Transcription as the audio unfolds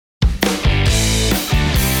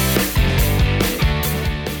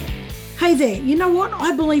stay there. You know what?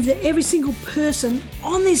 I believe that every single person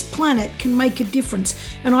on this planet can make a difference.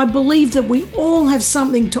 And I believe that we all have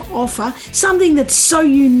something to offer, something that's so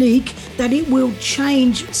unique that it will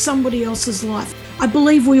change somebody else's life. I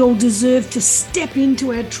believe we all deserve to step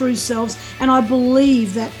into our true selves. And I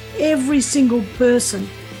believe that every single person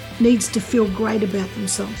needs to feel great about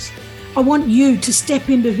themselves. I want you to step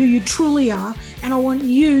into who you truly are, and I want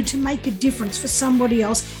you to make a difference for somebody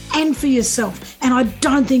else and for yourself. And I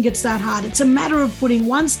don't think it's that hard. It's a matter of putting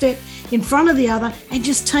one step in front of the other and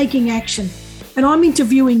just taking action. And I'm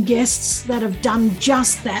interviewing guests that have done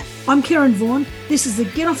just that. I'm Karen Vaughan. This is the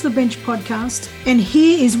Get Off the Bench podcast. And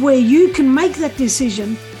here is where you can make that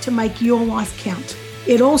decision to make your life count.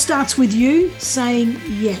 It all starts with you saying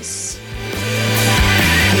yes.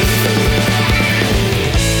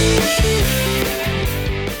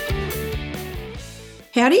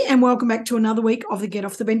 Howdy, and welcome back to another week of the Get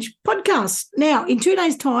Off the Bench podcast. Now, in 2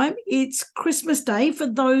 days' time, it's Christmas Day for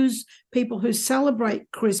those people who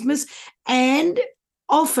celebrate Christmas. And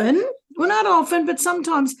often, well, not often, but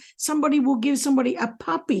sometimes somebody will give somebody a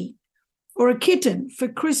puppy or a kitten for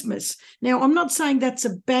Christmas. Now, I'm not saying that's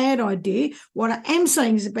a bad idea. What I am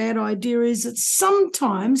saying is a bad idea is that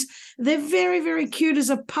sometimes they're very, very cute as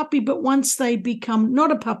a puppy, but once they become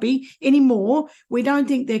not a puppy anymore, we don't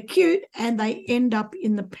think they're cute and they end up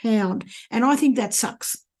in the pound. And I think that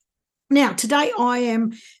sucks. Now, today I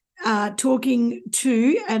am talking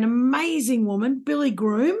to an amazing woman, Billy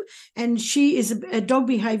Groom, and she is a dog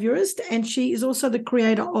behaviorist, and she is also the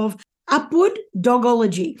creator of Upward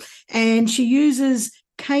Dogology, and she uses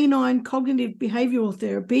canine cognitive behavioral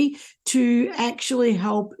therapy to actually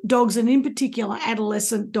help dogs, and in particular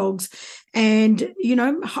adolescent dogs, and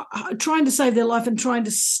trying to save their life and trying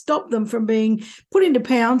to stop them from being put into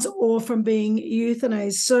pounds or from being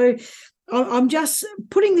euthanized. So I'm just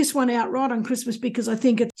putting this one out right on Christmas because I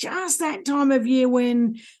think it's just that time of year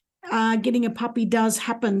when getting a puppy does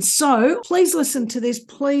happen. So please listen to this.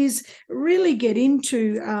 Please really get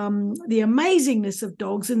into the amazingness of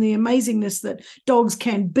dogs and the amazingness that dogs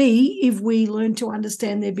can be if we learn to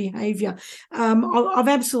understand their behavior. I've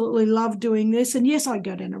absolutely loved doing this. And yes, I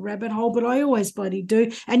go down a rabbit hole, but I always bloody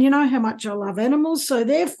do. And you know how much I love animals. So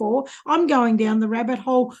therefore, I'm going down the rabbit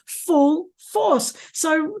hole full force.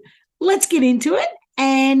 So let's get into it.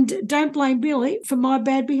 And don't blame Billy for my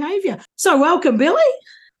bad behavior. So welcome, Billy.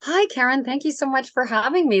 Hi, Karen. Thank you so much for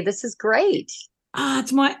having me. This is great.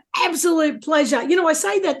 It's my absolute pleasure. You know, I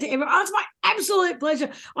say that to everyone. It's my absolute pleasure.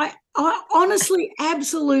 I honestly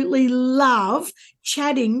absolutely love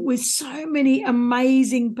chatting with so many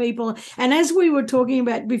amazing people. And as we were talking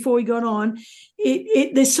about before we got on,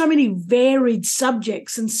 there's so many varied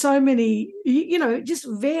subjects and so many, just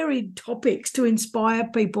varied topics to inspire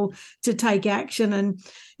people to take action. And,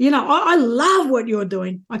 I love what you're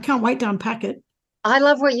doing. I can't wait to unpack it. I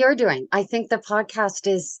love what you're doing. I think the podcast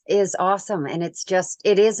is awesome, and it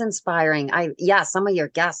is inspiring. Some of your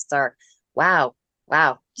guests are wow,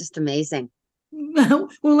 just amazing. Well,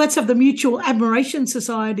 let's have the Mutual Admiration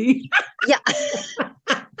Society. Yeah.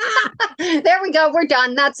 There we go. We're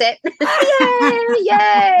done. That's it.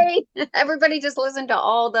 Yay. Everybody just listen to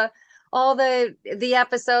all the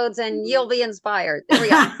episodes and you'll be inspired. There we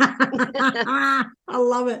go. I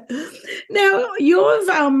love it. Now,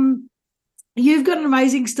 you've got an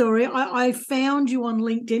amazing story. I found you on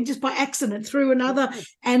LinkedIn just by accident through another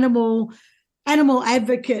animal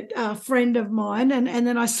advocate friend of mine. And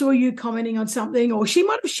then I saw you commenting on something, or she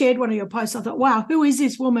might have shared one of your posts. I thought, wow, who is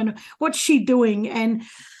this woman? What's she doing? And,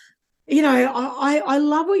 I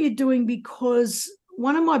love what you're doing because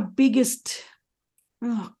one of my biggest,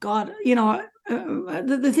 the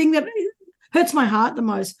thing that hurts my heart the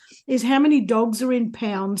most is how many dogs are in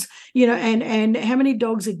pounds, and how many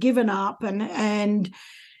dogs are given up, and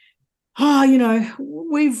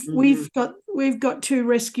we've got 2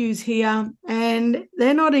 rescues here, and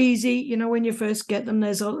they're not easy. When you first get them,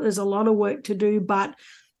 there's a lot of work to do, but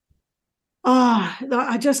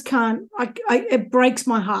I just can't. It breaks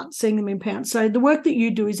my heart seeing them in pounds. So the work that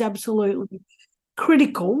you do is absolutely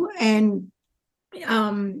critical, and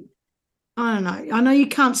I don't know. I know you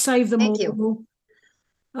can't save them Thank all. You.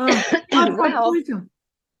 Well,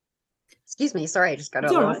 excuse me. Sorry, I just got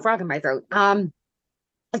a little frog in my throat.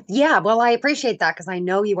 Yeah, well, I appreciate that because I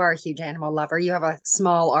know you are a huge animal lover. You have a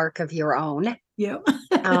small ark of your own. Yeah.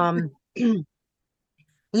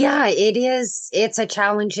 Yeah, it is. It's a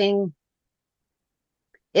challenging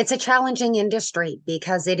industry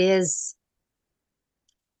because it is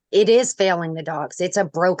failing the dogs. It's a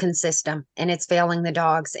broken system and it's failing the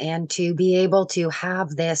dogs. And to be able to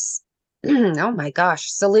have this, oh my gosh,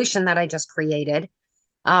 solution that I just created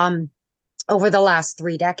over the last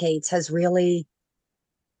 3 decades has really,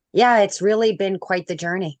 it's really been quite the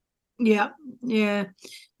journey. Yeah, yeah.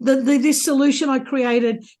 This solution I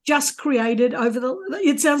just created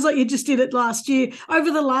it sounds like you just did it last year,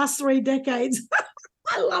 over the last 3 decades.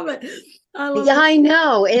 I love it. I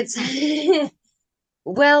know. It's,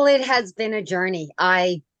 well, it has been a journey.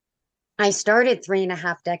 I started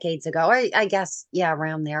 3.5 decades ago. I guess,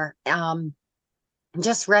 around there.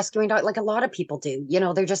 Just rescuing dogs like a lot of people do.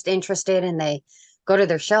 They're just interested and they go to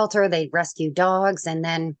their shelter, they rescue dogs. And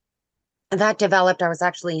then that developed. I was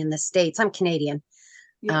actually in the States. I'm Canadian.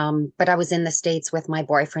 Yeah. But I was in the States with my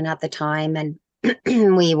boyfriend at the time. And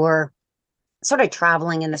we were sort of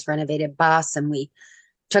traveling in this renovated bus, and we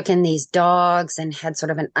took in these dogs and had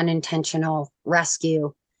sort of an unintentional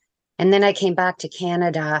rescue. And then I came back to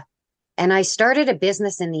Canada and I started a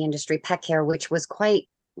business in the industry, pet care, which was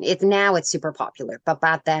now it's super popular, but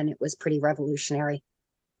back then it was pretty revolutionary.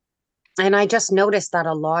 And I just noticed that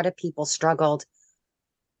a lot of people struggled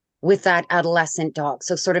with that adolescent dog.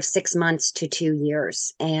 So sort of 6 months to 2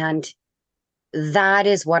 years. And that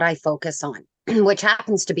is what I focus on, which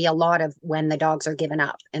happens to be a lot of when the dogs are given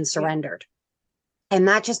up and surrendered. Yeah. And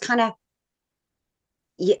that just kind of,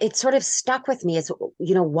 it sort of stuck with me. Is,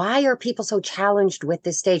 why are people so challenged with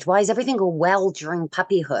this stage? Why does everything go well during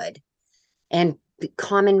puppyhood? And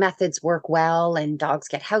common methods work well, and dogs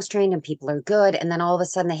get house trained and people are good. And then all of a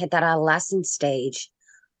sudden they hit that adolescent stage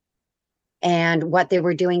and what they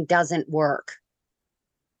were doing doesn't work.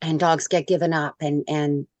 And dogs get given up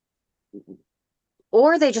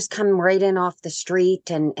or they just come right in off the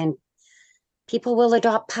street, and people will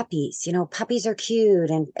adopt puppies. Puppies are cute,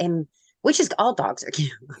 and which is, all dogs are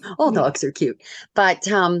cute. All dogs are cute. But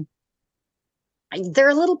they're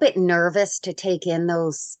a little bit nervous to take in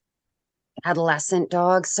those adolescent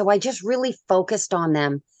dogs. So I just really focused on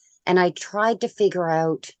them, and I tried to figure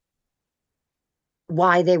out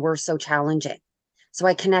why they were so challenging. So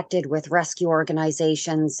I connected with rescue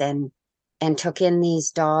organizations and took in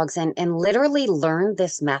these dogs and literally learned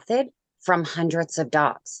this method from hundreds of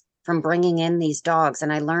dogs, from bringing in these dogs.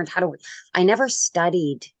 And I learned I never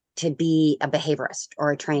studied to be a behaviorist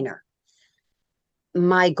or a trainer.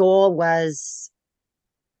 My goal was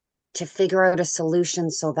to figure out a solution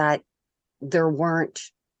so that there weren't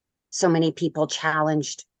so many people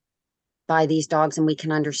challenged by these dogs and we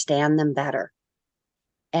can understand them better.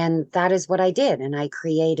 And that is what I did. And I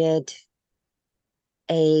created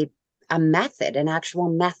a method, an actual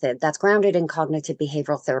method that's grounded in cognitive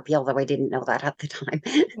behavioral therapy, although I didn't know that at the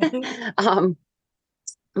time.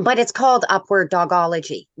 But it's called Upward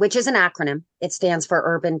Dogology, which is an acronym. It stands for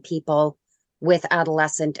Urban People with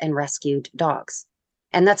Adolescent and Rescued Dogs.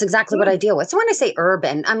 And that's exactly what I deal with. So when I say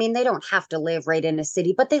urban, I mean, they don't have to live right in a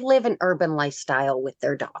city, but they live an urban lifestyle with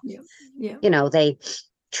their dog. Yeah. They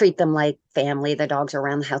treat them like family. The dogs are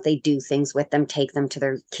around the house. They do things with them, take them to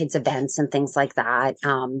their kids' events and things like that.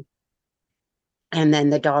 And then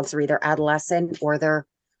the dogs are either adolescent or they're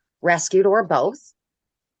rescued or both.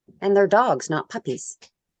 And they're dogs, not puppies.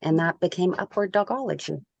 And that became Upward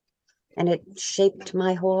Dogology. And it shaped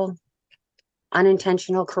my whole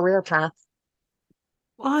unintentional career path.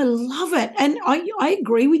 I love it. And I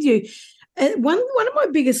agree with you. One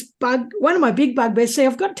of my big bugbears. See,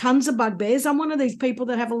 I've got tons of bugbears. I'm one of these people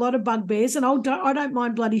that have a lot of bugbears, and I don't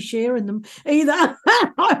mind bloody sharing them either.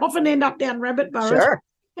 I often end up down rabbit burrows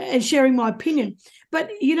and sharing my opinion. But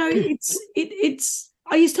it's.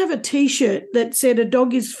 I used to have a T-shirt that said "A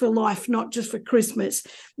dog is for life, not just for Christmas."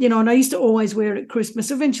 And I used to always wear it at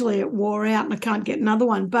Christmas. Eventually, it wore out, and I can't get another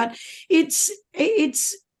one. But it's.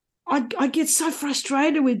 I get so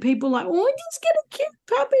frustrated with people like, I just get a cute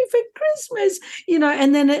puppy for Christmas,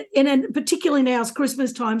 and then particularly now it's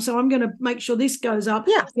Christmas time, so I'm going to make sure this goes up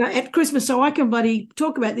at Christmas so I can bloody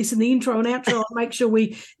talk about this in the intro and outro and make sure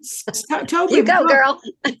we tell people. You go, girl.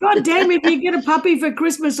 God damn, if you get a puppy for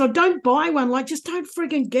Christmas, or don't buy one, like just don't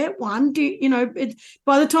freaking get one.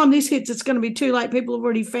 By the time this hits, it's going to be too late. People have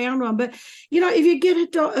already found one. But, if you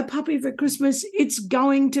get a puppy for Christmas, it's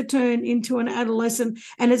going to turn into an adolescent,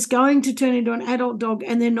 and it's going to turn into an adult dog,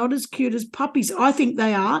 and they're not as cute as puppies. I think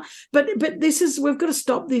they are, but we've got to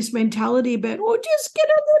stop this mentality about just get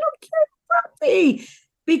a little cute puppy,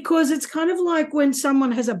 because it's kind of like when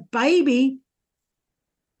someone has a baby.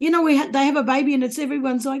 They have a baby and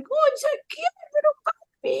everyone's like, it's a cute little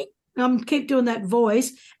puppy. Keep doing that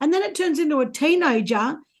voice, and then it turns into a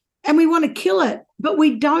teenager, and we want to kill it, but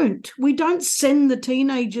we don't. We don't send the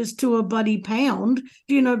teenagers to a bloody pound,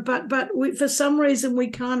 but for some reason we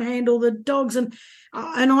can't handle the dogs. And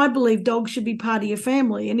I believe dogs should be part of your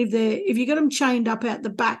family. And if you got them chained up out the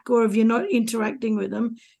back, or if you're not interacting with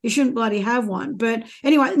them, you shouldn't bloody have one. But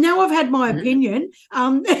anyway, now I've had my opinion.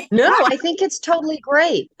 No, I think it's totally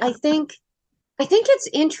great. I think it's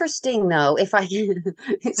interesting, though, if I can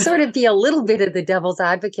sort of be a little bit of the devil's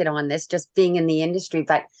advocate on this, just being in the industry.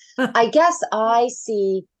 But I guess I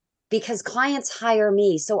see, because clients hire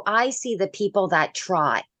me, so I see the people that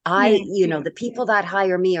try. The people that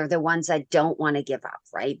hire me are the ones that don't want to give up,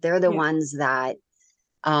 right? They're the ones that,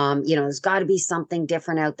 there's got to be something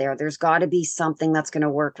different out there. There's got to be something that's going to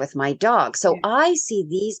work with my dog. So I see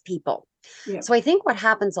these people. Yeah. So I think what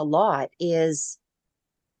happens a lot is,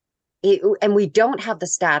 and we don't have the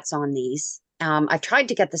stats on these. I've tried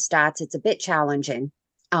to get the stats. It's a bit challenging.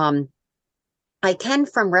 I can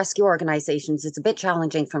from rescue organizations. It's a bit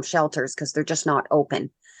challenging from shelters because they're just not open.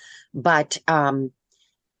 But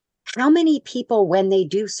how many people, when they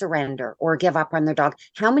do surrender or give up on their dog,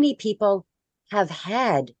 how many people have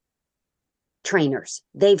had trainers?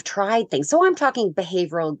 They've tried things. So I'm talking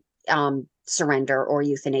behavioral surrender or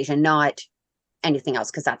euthanasia, not anything else,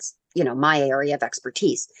 because that's, my area of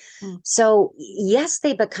expertise. So yes,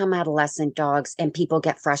 they become adolescent dogs and people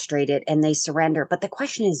get frustrated and they surrender. But the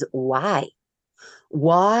question is, why?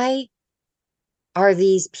 Why are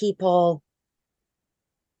these people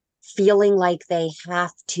feeling like they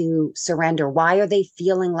have to surrender? Why are they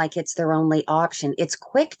feeling like it's their only option? It's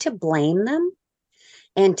quick to blame them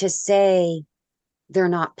and to say they're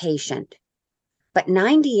not patient. But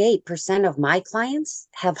 98% of my clients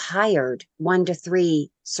have hired 1 to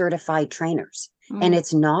 3 certified trainers. And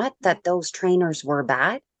it's not that those trainers were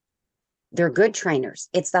bad. They're good trainers.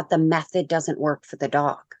 It's that the method doesn't work for the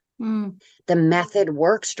dog. The method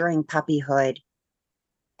works during puppyhood.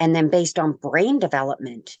 And then based on brain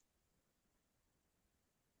development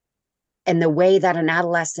and the way that an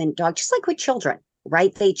adolescent dog, just like with children,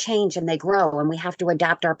 right? They change and they grow, and we have to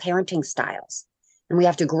adapt our parenting styles, and we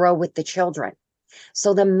have to grow with the children.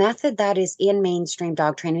 So the method that is in mainstream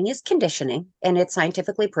dog training is conditioning, and it's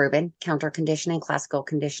scientifically proven. Counter conditioning, classical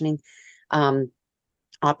conditioning, operant's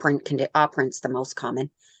the most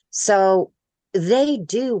common. So they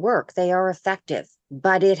do work. They are effective,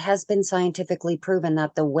 but it has been scientifically proven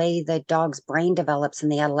that the way the dog's brain develops in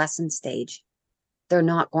the adolescent stage, they're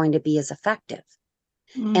not going to be as effective.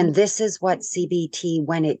 And this is what CBT,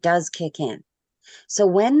 when it does kick in. So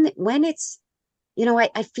when it's,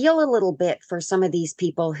 I feel a little bit for some of these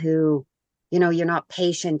people who, you're not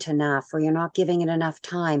patient enough, or you're not giving it enough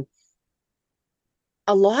time.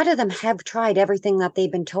 A lot of them have tried everything that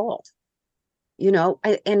they've been told, and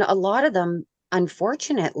a lot of them,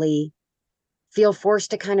 unfortunately, feel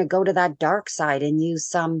forced to kind of go to that dark side and use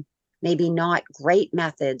some maybe not great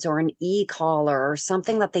methods, or an e-collar, or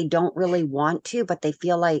something that they don't really want to, but they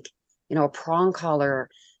feel like, a prong collar,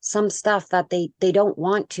 some stuff that they don't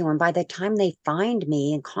want to. And by the time they find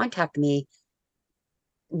me and contact me,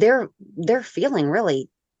 they're feeling really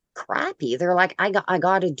crappy. They're like, I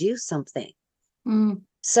got to do something.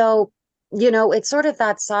 So, it's sort of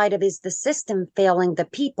that side of, is the system failing the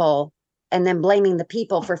people, and then blaming the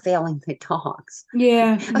people for failing the dogs.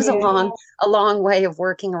 Yeah. It was a long way of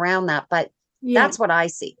working around that, but that's what I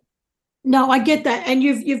see. No, I get that. And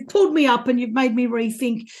you've pulled me up and you've made me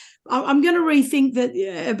rethink. I'm going to rethink that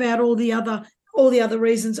about all the other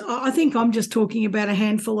reasons. I think I'm just talking about a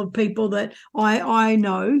handful of people that I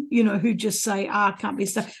know, who just say, can't be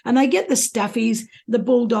stuff. And they get the staffies, the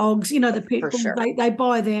bulldogs, the pit bulls, sure. They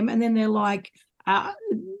buy them, and then they're like,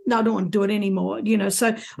 no, I don't want to do it anymore.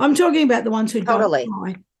 So I'm talking about the ones who totally don't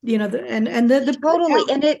buy, the totally.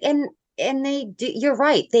 And they do, you're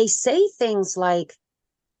right. They say things like,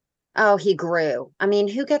 oh, he grew. I mean,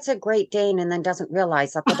 who gets a Great Dane and then doesn't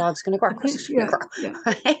realize that the dog's going to grow?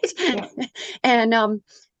 Right? Yeah. And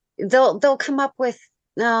they'll come up with,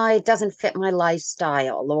 no, it doesn't fit my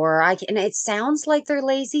lifestyle, or and it sounds like they're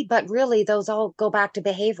lazy, but really those all go back to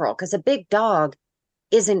behavioral, because a big dog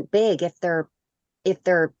isn't big if they're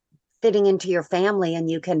fitting into your family, and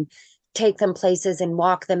you can take them places and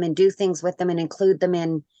walk them and do things with them and include them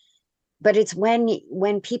in. But it's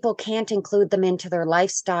when people can't include them into their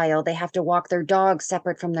lifestyle, they have to walk their dog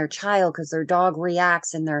separate from their child, because their dog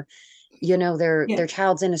reacts, and their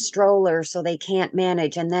child's in a stroller, so they can't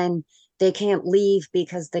manage, and then they can't leave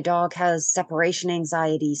because the dog has separation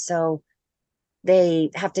anxiety. So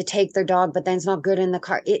they have to take their dog, but then it's not good in the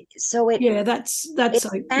car. That's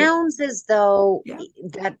it sounds as though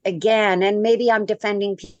that, again, and maybe I'm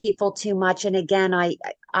defending people too much. And again,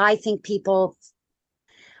 I think people,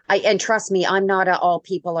 and trust me, I'm not all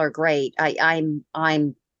people are great. I'm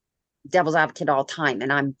devil's advocate all the time.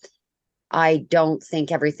 And I don't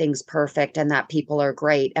think everything's perfect and that people are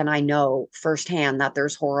great. And I know firsthand that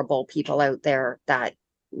there's horrible people out there that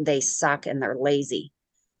they suck and they're lazy.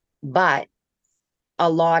 But a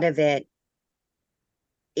lot of it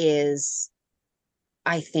is,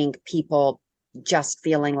 I think, people just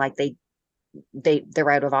feeling like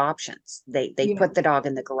they're out of options. They put the dog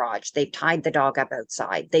in the garage. They've tied the dog up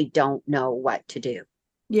outside. They don't know what to do.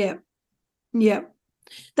 Yeah. Yeah.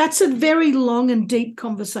 That's a very long and deep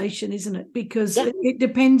conversation, isn't it? Because it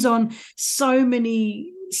depends on so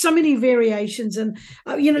many variations. And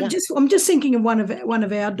I'm just thinking of one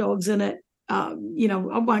of our dogs, and it, I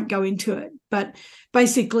won't go into it, but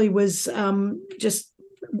basically was just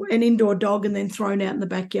an indoor dog and then thrown out in the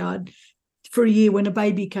backyard for a year when a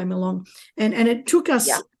baby came along, and it took us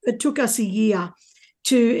a year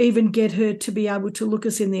to even get her to be able to look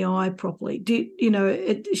us in the eye properly.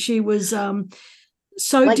 She was.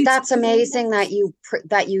 So like that's amazing that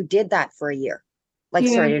you did that for a year. Like,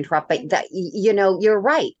 sorry to interrupt, but that, you're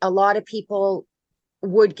right. A lot of people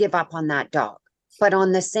would give up on that dog. But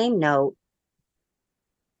on the same note,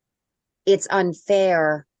 it's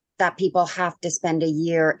unfair that people have to spend a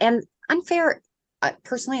year, and unfair.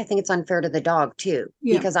 Personally, I think it's unfair to the dog too,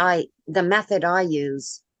 because the method I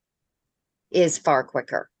use is far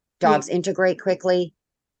quicker. Dogs integrate quickly.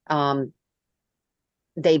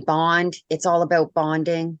 They bond. It's all about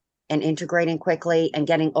bonding and integrating quickly and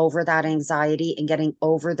getting over that anxiety and getting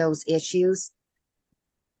over those issues.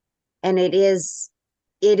 And it is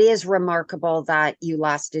remarkable that you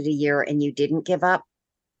lasted a year and you didn't give up,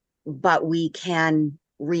 but we can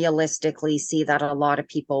realistically see that a lot of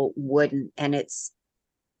people wouldn't. And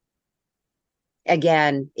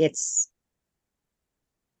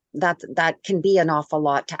that can be an awful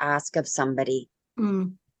lot to ask of somebody.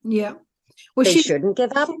 Yeah. Well, they shouldn't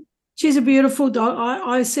give up. She's a beautiful dog.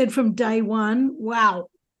 I said from day one, wow,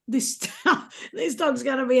 this dog's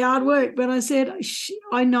going to be hard work. But I said,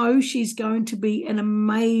 I know she's going to be an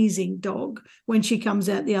amazing dog when she comes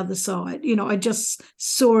out the other side. I just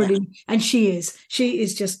saw it and she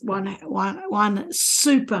is just one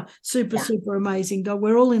super, super, super amazing dog.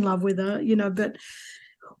 We're all in love with her, but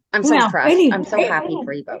I'm so impressed. Anyway, I'm so happy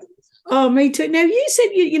for you both. Oh, me too. Now, you said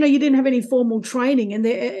you didn't have any formal training, and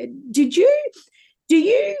do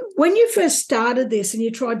you, when you first started this and you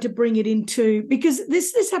tried to bring it into, because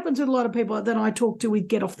this happens with a lot of people that I talk to with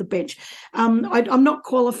Get Off the Bench. I'm not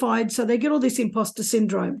qualified, so they get all this imposter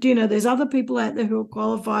syndrome. There's other people out there who are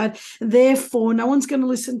qualified, therefore no one's going to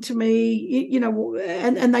listen to me,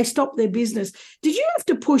 and they stop their business. Did you have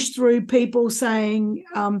to push through people saying,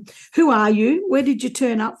 who are you? Where did you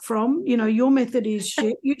turn up from? Your method is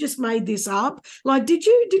shit. You just made this up. Like, did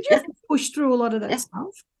you have to push through a lot of that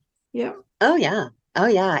stuff? Yeah. Oh, yeah. Oh,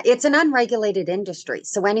 yeah. It's an unregulated industry.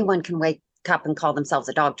 So anyone can wake up and call themselves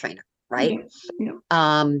a dog trainer, right?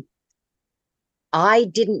 Yeah. I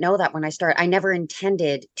didn't know that when I started. I never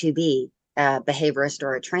intended to be a behaviorist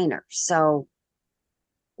or a trainer. So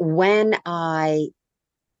when I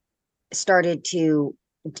started to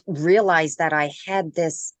realize that I had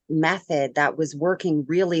this method that was working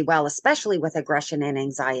really well, especially with aggression and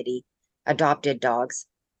anxiety, adopted dogs,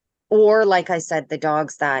 or like I said, the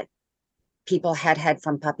dogs that people had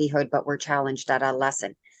from puppyhood but were challenged at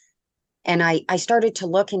adolescent. And I started to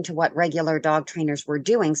look into what regular dog trainers were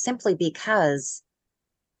doing, simply because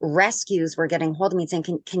rescues were getting hold of me saying,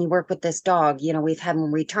 can you work with this dog? We've had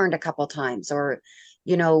them returned a couple times, or,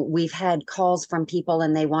 we've had calls from people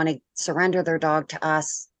and they want to surrender their dog to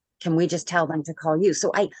us. Can we just tell them to call you?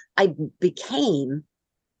 So I became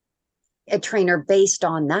a trainer based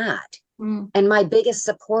on that. And my biggest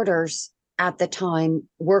supporters at the time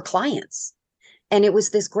were clients. And it was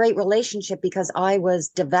this great relationship because I was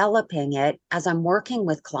developing it as I'm working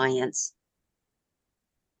with clients.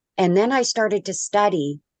 And then I started to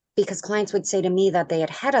study, because clients would say to me that they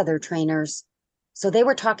had other trainers. So they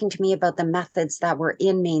were talking to me about the methods that were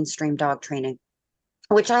in mainstream dog training,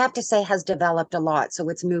 which I have to say has developed a lot. So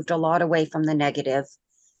it's moved a lot away from the negative,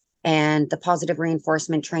 and the positive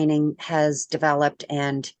reinforcement training has developed,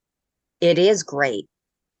 and it is great.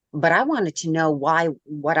 But I wanted to know why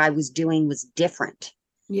what I was doing was different.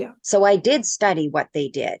 Yeah. So I did study what they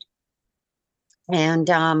did. And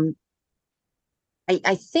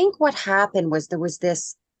I think what happened was there was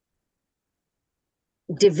this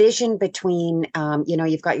division between,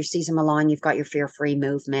 you've got your Cesar Millan, you've got your fear-free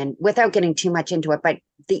movement, without getting too much into it, but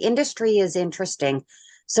the industry is interesting.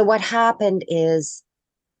 So what happened is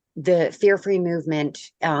the fear-free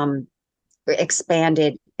movement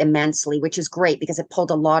expanded immensely, which is great because it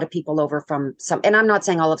pulled a lot of people over from some, and I'm not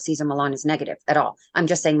saying all of Cesar Millan is negative at all. I'm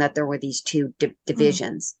just saying that there were these two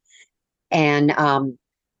divisions. And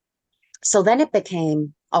so then it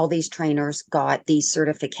became all these trainers got these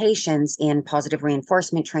certifications in positive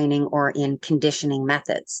reinforcement training or in conditioning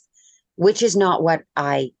methods, which is not what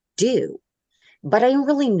I do. But I didn't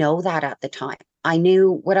really know that at the time. I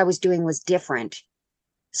knew what I was doing was different.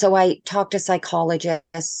 So I talked to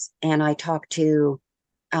psychologists and I talked to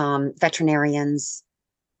veterinarians.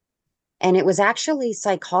 And it was actually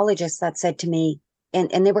psychologists that said to me,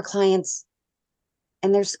 and they were clients,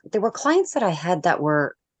 and there were clients that I had that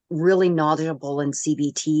were really knowledgeable in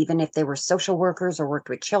CBT, even if they were social workers or worked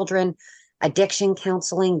with children, addiction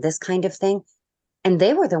counseling, this kind of thing. And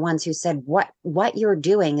they were the ones who said, what you're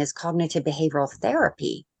doing is cognitive behavioral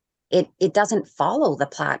therapy. It doesn't follow the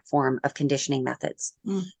platform of conditioning methods.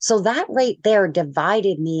 So that right there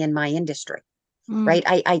divided me in my industry, right?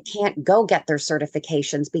 I can't go get their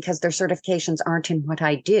certifications because their certifications aren't in what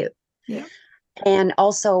I do. Yeah. And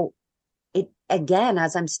also, again,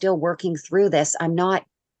 as I'm still working through this, I'm not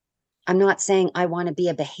saying I want to be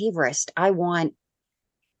a behaviorist. I want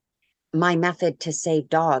my method to save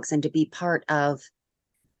dogs and to be part of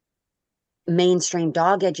mainstream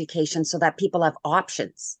dog education so that people have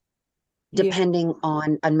options depending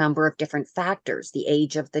on a number of different factors, the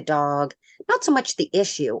age of the dog, not so much the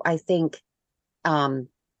issue. I think, other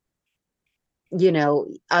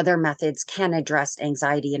methods can address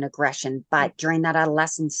anxiety and aggression, but during that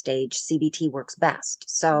adolescent stage, CBT works best.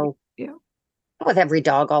 So with every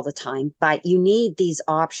dog all the time, but you need these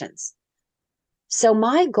options. So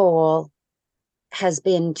my goal has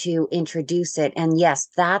been to introduce it. And yes,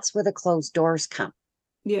 that's where the closed doors come.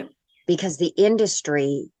 Yeah. Because the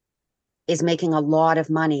industry is making a lot of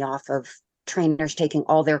money off of trainers taking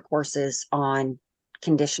all their courses on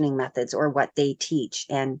conditioning methods or what they teach.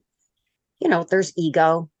 And, there's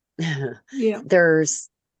ego. Yeah. There's,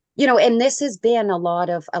 and this has been a lot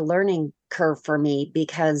of a learning curve for me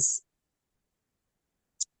because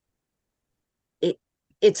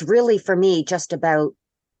it's really for me just about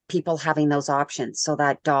people having those options so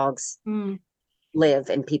that dogs live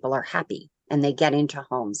and people are happy and they get into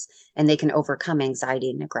homes and they can overcome anxiety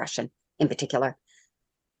and aggression in particular.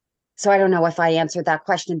 So I don't know if I answered that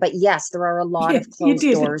question, but yes, there are a lot of closed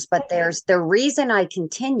doors, but there's the reason I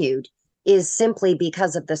continued is simply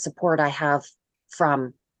because of the support I have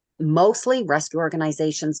from mostly rescue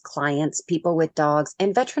organizations, clients, people with dogs,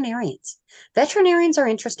 and veterinarians. Veterinarians are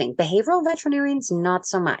interesting. Behavioral veterinarians, not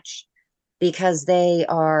so much, because they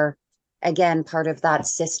are, again, part of that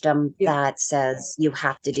system that says you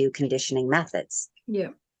have to do conditioning methods. Yeah.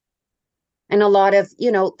 And a lot of,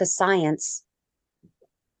 the science,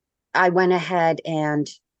 I went ahead and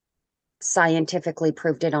scientifically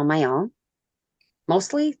proved it on my own.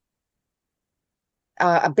 Mostly,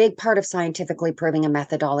 a big part of scientifically proving a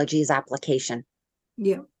methodology is application.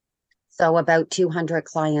 Yeah. So about 200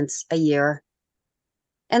 clients a year.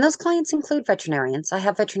 And those clients include veterinarians. I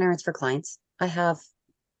have veterinarians for clients. I have,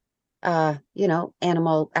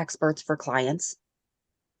 animal experts for clients.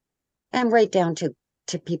 And right down to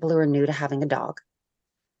people who are new to having a dog.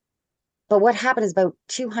 But what happened is about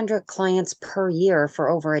 200 clients per year for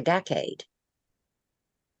over a decade.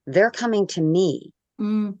 They're coming to me.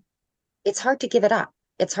 It's hard to give it up.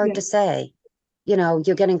 It's hard to say,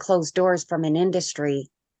 you're getting closed doors from an industry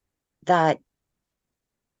that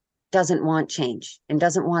doesn't want change and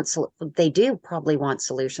doesn't want, they do probably want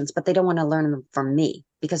solutions, but they don't want to learn them from me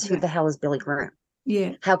because who the hell is Billy Groom?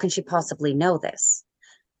 Yeah. How can she possibly know this?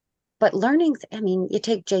 But learning, you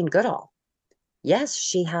take Jane Goodall. Yes,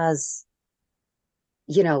 she has,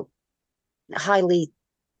 highly,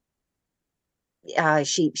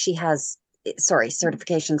 she has,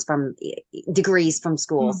 certifications from degrees from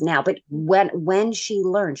schools now. But when she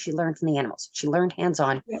learned from the animals. She learned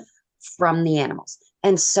hands-on from the animals.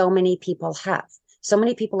 And so many people have. So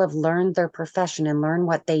many people have learned their profession and learned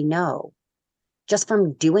what they know just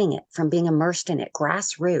from doing it, from being immersed in it,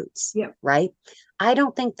 grassroots, right? I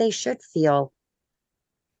don't think they should feel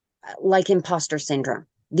like imposter syndrome.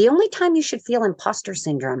 The only time you should feel imposter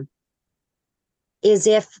syndrome is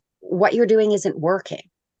if what you're doing isn't working,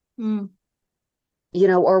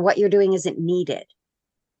 or what you're doing isn't needed.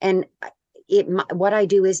 And what I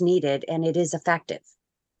do is needed and it is effective.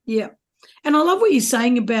 Yeah. And I love what you're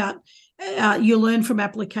saying about you learn from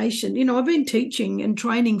application. I've been teaching and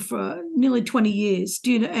training for nearly 20 years,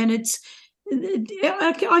 and it's,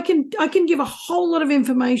 I can give a whole lot of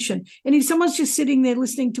information. And if someone's just sitting there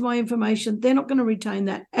listening to my information, they're not going to retain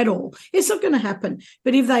that at all. It's not going to happen.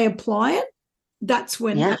 But if they apply it, that's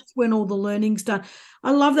when all the learning's done.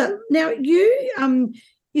 I love that. Now,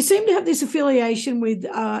 you seem to have this affiliation with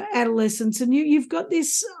adolescents, and you've got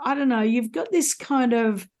this, I don't know, you've got this kind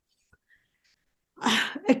of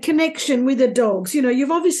a connection with the dogs.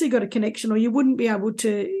 You've obviously got a connection, or you wouldn't be able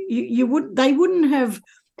to, they wouldn't have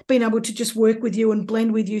been able to just work with you and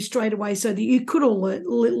blend with you straight away so that you could all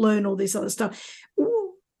learn all this other stuff.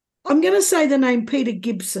 I'm going to say the name Peter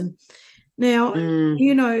Gibson. Now,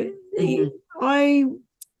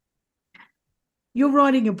 you're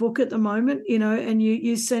writing a book at the moment, and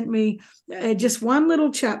you sent me just one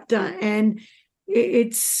little chapter, and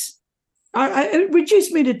it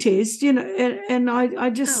reduced me to tears, and I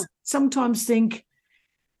just sometimes think,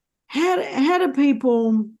 how do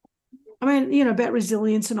people, I mean, about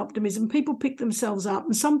resilience and optimism, people pick themselves up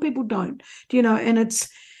and some people don't, and it's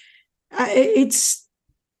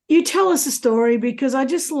you tell us a story, because I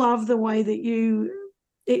just love the way that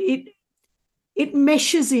it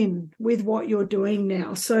meshes in with what you're doing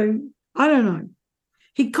now. So I don't know.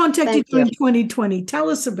 He contacted you in 2020. Tell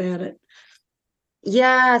us about it.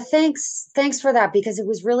 Yeah, thanks. Thanks for that, because it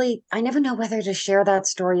was really, I never know whether to share that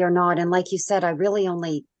story or not. And like you said, I really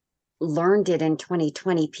only learned it in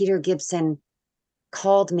 2020. Peter Gibson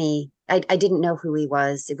called me. I didn't know who he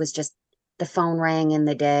was. It was just the phone rang in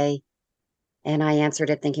the day, and I answered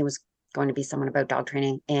it thinking it was going to be someone about dog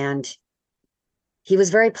training. And he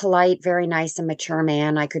was very polite, very nice and mature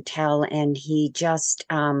man, I could tell. And he just,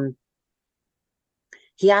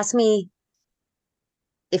 he asked me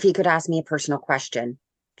if he could ask me a personal question.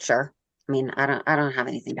 Sure. I mean, I don't have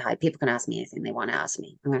anything to hide. People can ask me anything they want to ask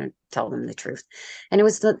me. I'm going to tell them the truth. And it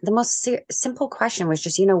was the most simple question was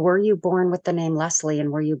just, were you born with the name Leslie,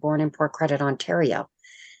 and were you born in Port Credit, Ontario?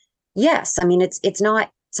 Yes. I mean, it's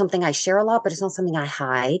not something I share a lot, but it's not something I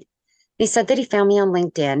hide. He said that he found me on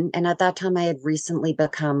LinkedIn. And at that time I had recently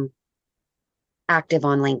become active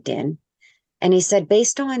on LinkedIn. And he said,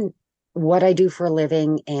 based on what I do for a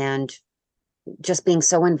living and just being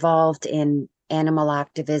so involved in animal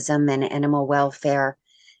activism and animal welfare,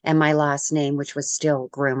 and my last name, which was still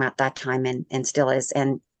Groom at that time and still is.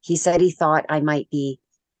 And he said he thought I might be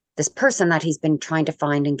this person that he's been trying to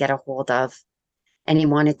find and get a hold of. And he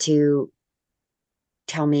wanted to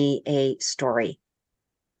tell me a story.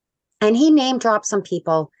 And he name dropped some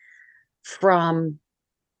people from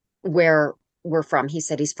where we're from. He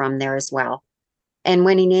said he's from there as well. And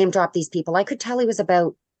when he name dropped these people, I could tell he was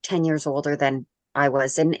about 10 years older than I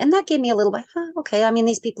was. And that gave me a little bit, okay. I mean,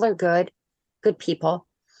 these people are good people.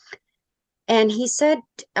 And he said,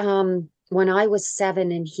 when I was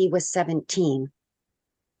 7 and he was 17,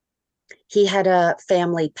 he had a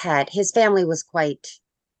family pet. His family was quite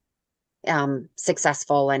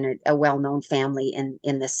successful and a well-known family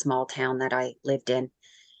in this small town that I lived in.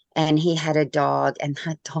 And he had a dog, and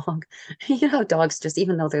that dog, dogs just,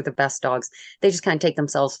 even though they're the best dogs, they just kind of take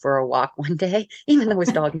themselves for a walk one day, even though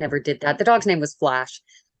his dog never did that. The dog's name was Flash,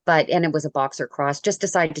 and it was a boxer cross, just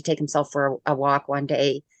decided to take himself for a walk one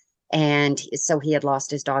day. And so he had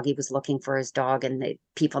lost his dog. He was looking for his dog, and the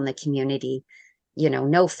people in the community,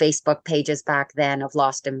 no Facebook pages back then of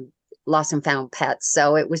lost and found pets.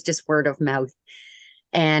 So it was just word of mouth.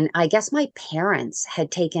 And I guess my parents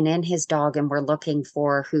had taken in his dog and were looking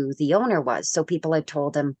for who the owner was. So people had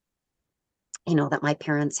told him, that my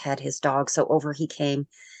parents had his dog. So over he came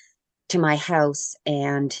to my house,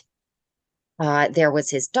 and there was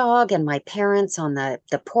his dog and my parents on the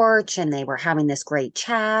porch, and they were having this great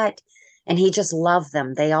chat, and he just loved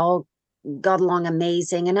them. They all got along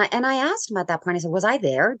amazing. And I asked him at that point, I said, was I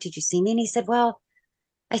there? Did you see me? And he said, well,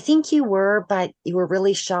 I think you were, but you were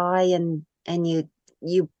really shy, and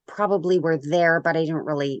you probably were there, but I didn't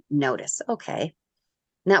really notice. Okay.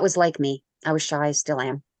 And that was like me. I was shy, still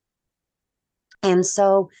am. And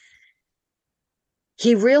so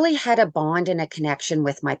he really had a bond and a connection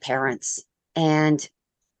with my parents. And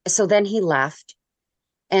so then he left.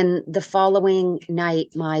 And the following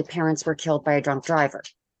night, my parents were killed by a drunk driver,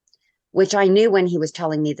 which I knew when he was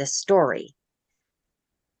telling me this story.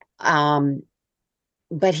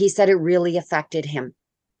 But he said it really affected him.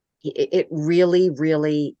 It really,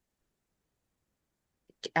 really,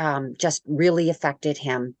 just really affected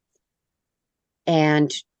him.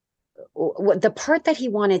 And the part that he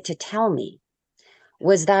wanted to tell me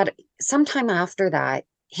was that sometime after that,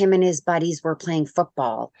 him and his buddies were playing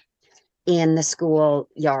football in the school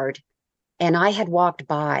yard. And I had walked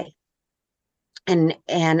by, and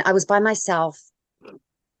I was by myself,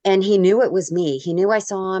 and he knew it was me. He knew I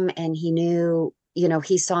saw him, and he knew,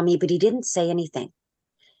 he saw me, but he didn't say anything.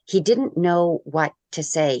 He didn't know what to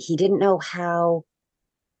say. He didn't know how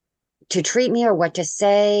to treat me or what to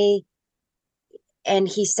say. And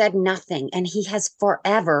he said nothing. And he has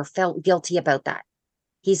forever felt guilty about that.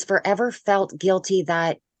 He's forever felt guilty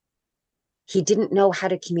that he didn't know how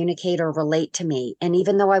to communicate or relate to me. And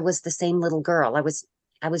even though I was the same little girl, it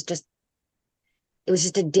was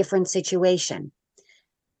just a different situation.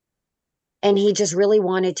 And he just really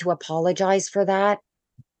wanted to apologize for that.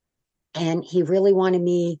 And he really wanted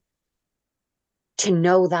me to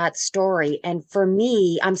know that story. And for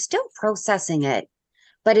me, I'm still processing it,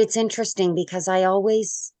 but it's interesting because I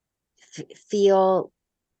always feel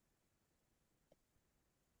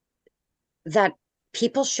that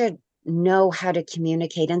people should know how to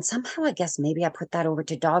communicate. And somehow, I guess maybe I put that over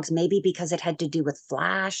to dogs, maybe because it had to do with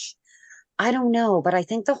Flash. I don't know, but I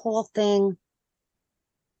think the whole thing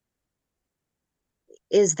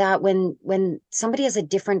is that when somebody has a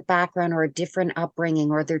different background or a different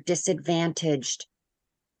upbringing or they're disadvantaged,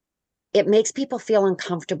 it makes people feel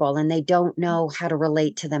uncomfortable and they don't know how to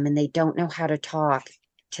relate to them and they don't know how to talk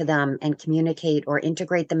to them and communicate or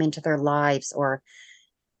integrate them into their lives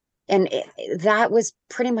that was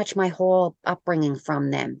pretty much my whole upbringing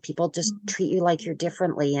from them. People just treat you like you're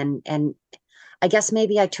differently. And I guess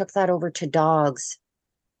maybe I took that over to dogs.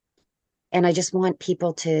 And I just want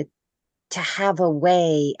people to have a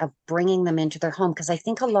way of bringing them into their home, because I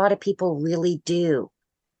think a lot of people really do.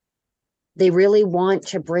 They really want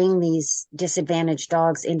to bring these disadvantaged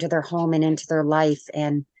dogs into their home and into their life.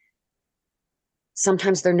 And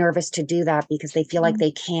sometimes they're nervous to do that because they feel like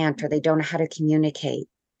they can't or they don't know how to communicate.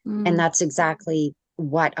 And that's exactly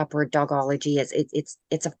what upward dogology is.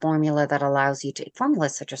 It's a formula that allows you to, formula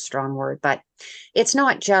is such a strong word, but it's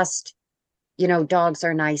not just, dogs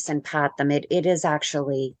are nice and pat them. It is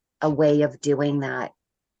actually a way of doing that.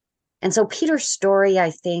 And so Peter's story, I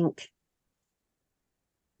think,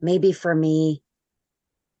 maybe for me,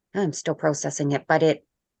 I'm still processing it, but it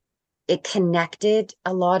connected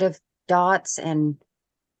a lot of dots. And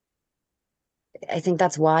I think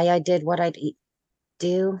that's why I did what I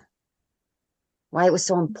do, why it was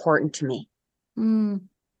so important to me. And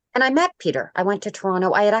I met Peter. I went to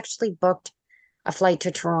Toronto. I had actually booked a flight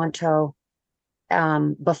to Toronto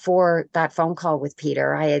before that phone call with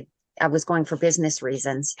Peter. I was going for business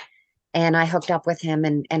reasons, and I hooked up with him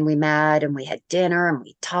and we met and we had dinner and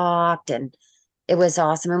we talked, and it was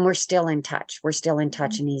awesome. And we're still in touch.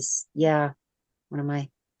 And he's, one of my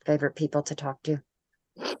favorite people to talk to.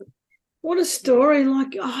 What a story.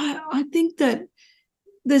 Like, I think that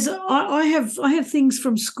I have things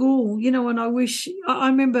from school, and I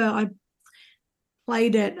remember I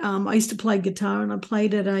played at, I used to play guitar, and I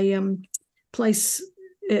played at a place,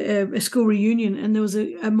 a school reunion, and there was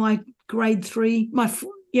my grade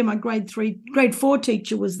 4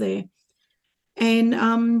 teacher was there. And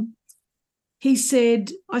I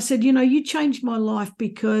said, you changed my life,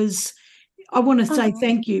 because I want to say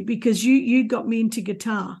thank you, because you got me into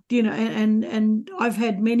guitar, and I've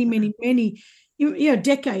had many, many, many,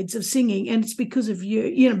 decades of singing, and it's because of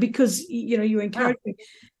you, because, you encouraged me.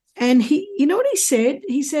 And he, what he said?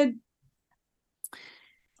 He said,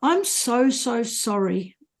 I'm so, so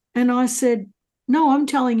sorry. And I said, no, I'm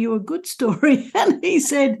telling you a good story. And he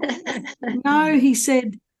said, no, he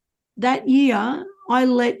said, that year I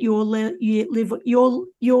let your year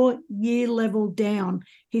level down.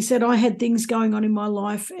 He said, I had things going on in my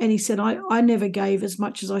life, and he said, I never gave as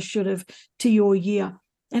much as I should have to your year.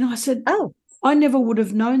 And I said, oh, I never would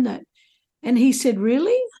have known that. And he said,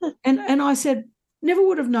 really? And I said, never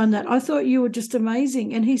would have known that. I thought you were just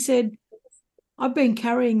amazing. And he said, I've been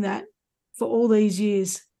carrying that for all these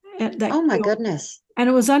years. Oh my goodness. And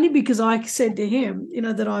it was only because I said to him,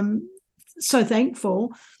 that I'm so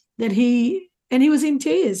thankful that he was in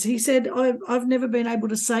tears. He said, I've never been able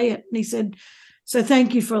to say it. And he said, so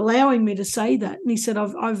thank you for allowing me to say that. And he said,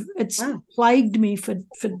 it's plagued me for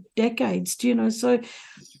decades, so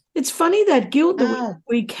it's funny, that guilt that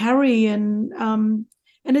we carry, and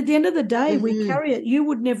at the end of the day, we carry it. You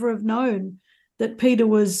would never have known that Peter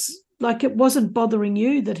was, like, it wasn't bothering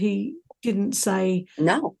you that he didn't say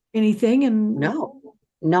anything. And no,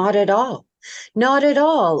 not at all. Not at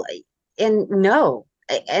all. And no.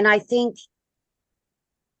 And I think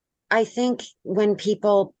when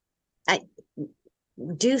people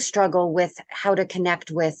do struggle with how to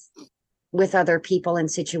connect with other people in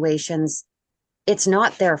situations, it's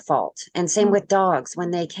not their fault. And same with dogs, when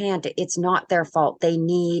they can't, it's not their fault. They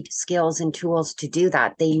need skills and tools to do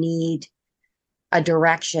that. They need a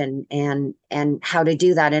direction and how to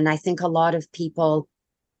do that. And I think a lot of people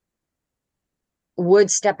would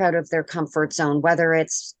step out of their comfort zone, whether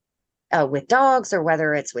it's with dogs, or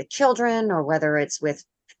whether it's with children, or whether it's with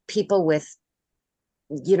people with,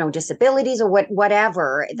 disabilities, or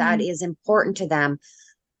whatever that is important to them.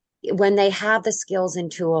 when they have the skills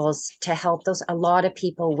and tools to help those, a lot of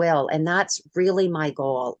people will. And that's really my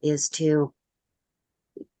goal, is to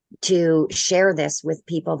share this with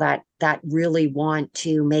people that really want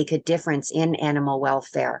to make a difference in animal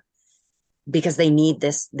welfare, because they need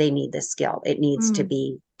this skill. It needs to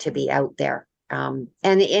be out there. And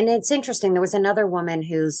it's interesting. There was another woman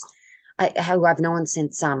who I've known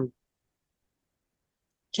since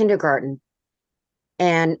kindergarten.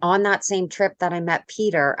 And on that same trip that I met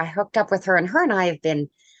Peter, I hooked up with her, and her and I have been,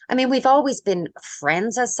 I mean, we've always been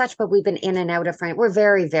friends as such, but we've been in and out of friends. We're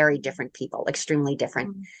very, very different people, extremely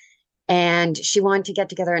different. And she wanted to get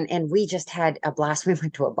together, and we just had a blast. We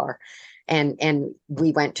went to a bar, and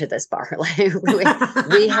we went to this bar.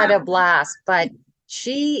 we had a blast, but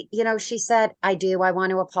she, she said, I want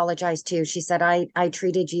to apologize too. She said, I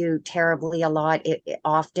treated you terribly a lot.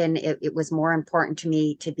 Often it was more important to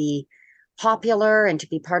me to be popular and to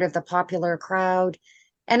be part of the popular crowd.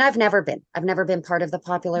 And I've never been part of the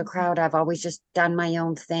popular crowd. I've always just done my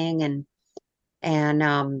own thing.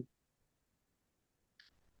 And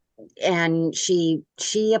she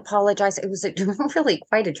apologized. It was really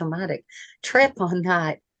quite a dramatic trip on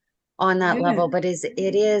that level, but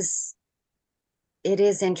it is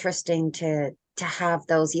interesting to have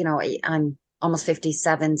those, I'm almost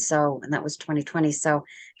 57. So, and that was 2020. So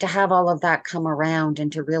to have all of that come around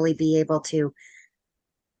and to really be able to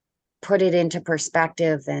put it into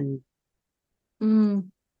perspective and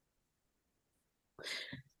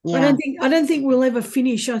yeah. I don't think we'll ever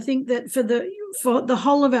finish. I think that for the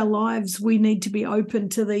whole of our lives, we need to be open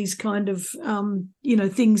to these kind of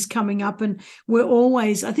things coming up, and we're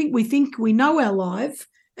always, I think we know our life,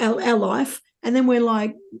 and then we're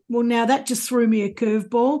like, well, now that just threw me a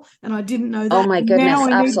curveball, and I didn't know that. Oh my goodness, now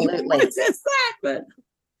I absolutely. Need to process that. But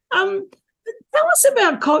tell us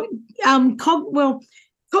about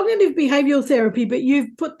cognitive behavioral therapy, but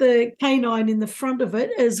you've put the canine in the front of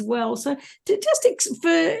it as well. So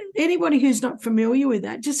for anybody who's not familiar with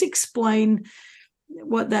that, just explain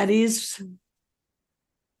what that is.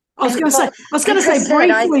 I was going to say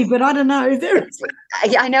briefly, but I don't know.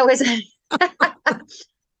 I know, isn't it?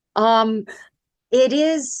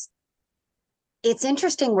 It's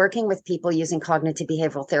interesting working with people using cognitive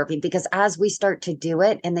behavioral therapy, because as we start to do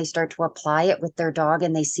it and they start to apply it with their dog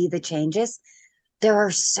and they see the changes, there are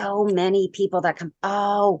so many people that come,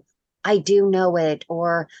 oh, I do know it,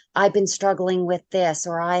 or I've been struggling with this,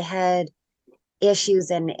 or I had issues,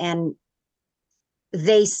 and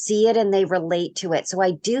they see it and they relate to it. So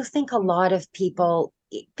I do think a lot of people,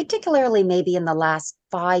 particularly maybe in the last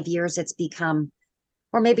 5 years, it's become,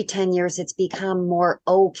 or maybe 10 years, it's become more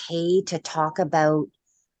okay to talk about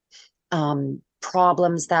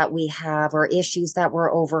problems that we have or issues that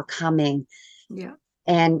we're overcoming. Yeah.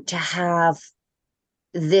 And to have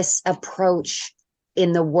this approach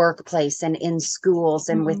in the workplace and in schools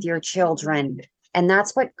and with your children. And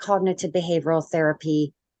that's what cognitive behavioral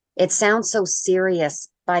therapy, it sounds so serious,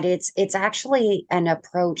 but it's actually an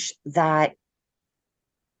approach that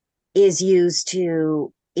is used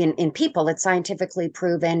to, in people, it's scientifically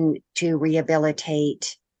proven to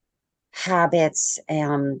rehabilitate habits,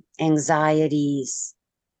 anxieties,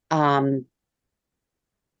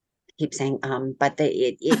 keep saying but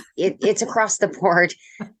it's across the board.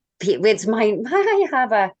 It's I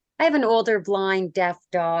have an older blind deaf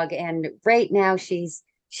dog, and right now she's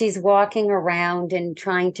walking around and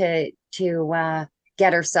trying to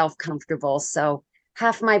get herself comfortable. So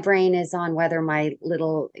half my brain is on whether my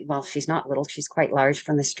she's not little, she's quite large,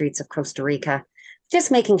 from the streets of Costa Rica, just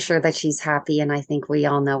making sure that she's happy. And I think we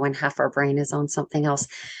all know when half our brain is on something else.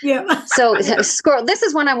 Yeah. So squirrel, this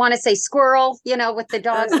is when I want to say squirrel, with the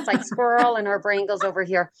dogs, it's like squirrel and our brain goes over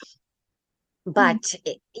here. But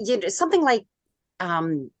something like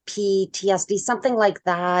PTSD, something like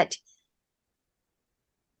that,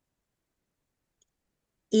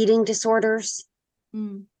 eating disorders.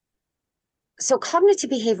 So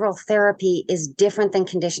cognitive behavioral therapy is different than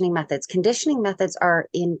conditioning methods. Conditioning methods are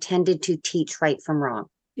intended to teach right from wrong.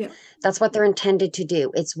 Yeah. That's what they're intended to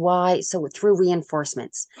do. It's why, so through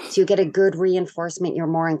reinforcements. So you get a good reinforcement, you're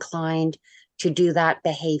more inclined to do that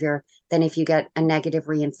behavior than if you get a negative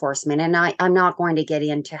reinforcement. And I'm not going to get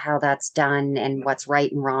into how that's done and what's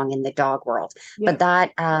right and wrong in the dog world, but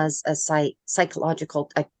that as a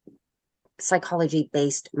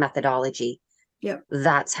psychology-based methodology,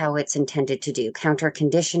 that's how it's intended to do. Counter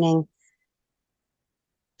conditioning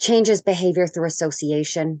changes behavior through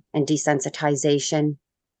association and desensitization.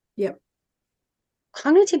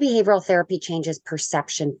 Cognitive behavioral therapy changes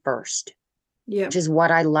perception first, which is what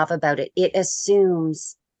I love about it. It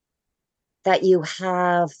assumes that you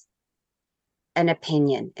have an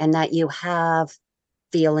opinion and that you have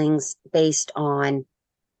feelings based on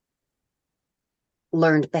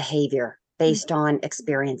learned behavior, based on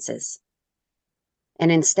experiences.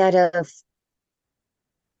 And instead of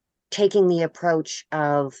taking the approach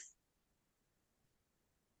of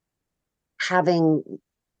having,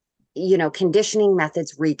 conditioning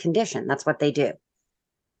methods recondition, that's what they do.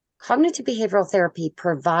 Cognitive behavioral therapy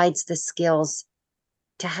provides the skills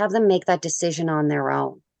to have them make that decision on their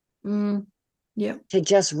own. Yeah. To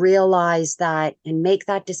just realize that and make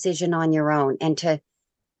that decision on your own, and to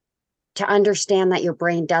understand that your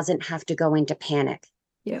brain doesn't have to go into panic.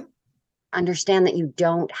 Yeah. Understand that you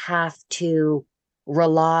don't have to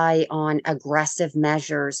rely on aggressive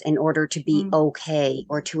measures in order to be okay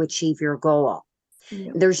or to achieve your goal.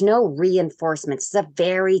 Yeah. There's no reinforcements. It's a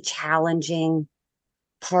very challenging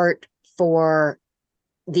part for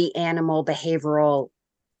the animal behavioral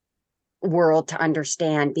world to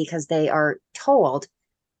understand, because they are told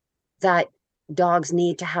that dogs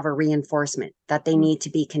need to have a reinforcement, that they need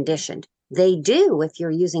to be conditioned. They do if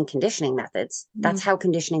you're using conditioning methods. That's how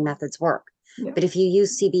conditioning methods work. Yeah. But if you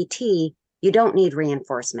use CBT, you don't need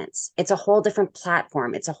reinforcements. It's a whole different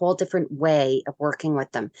platform. It's a whole different way of working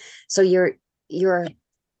with them. So you're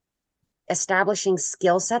establishing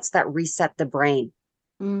skill sets that reset the brain.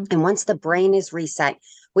 And once the brain is reset,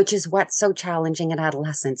 which is what's so challenging in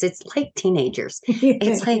adolescence, it's like teenagers.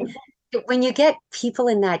 It's like when you get people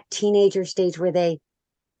in that teenager stage where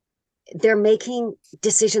they're making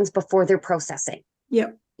decisions before they're processing.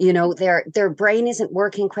 Yep. Their brain isn't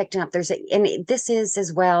working quick enough. And this is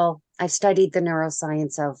as well, I've studied the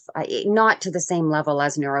neuroscience of, not to the same level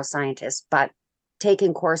as neuroscientists, but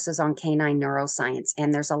taken courses on canine neuroscience.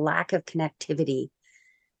 And there's a lack of connectivity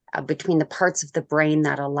between the parts of the brain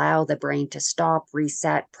that allow the brain to stop,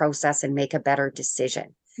 reset, process, and make a better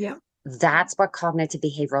decision. Yeah. That's what cognitive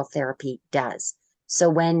behavioral therapy does. So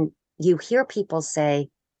when you hear people say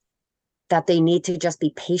that they need to just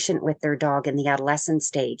be patient with their dog in the adolescent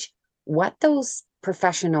stage, what those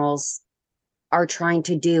professionals are trying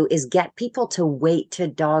to do is get people to wait till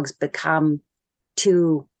dogs become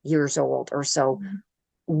 2 years old or so,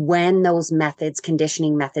 when those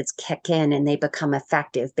conditioning methods kick in and they become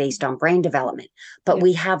effective based on brain development. But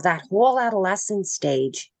we have that whole adolescent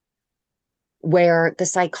stage where the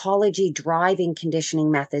psychology driving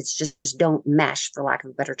conditioning methods just don't mesh, for lack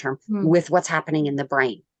of a better term, with what's happening in the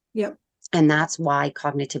brain. Yep. And that's why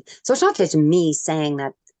so it's not just me saying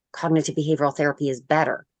that cognitive behavioral therapy is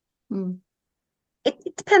better.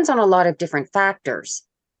 It depends on a lot of different factors.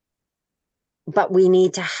 But we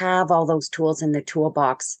need to have all those tools in the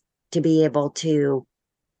toolbox to be able to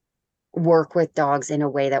work with dogs in a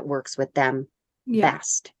way that works with them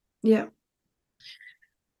best. Yeah.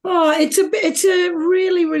 Oh, it's a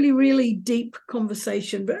really, really, really deep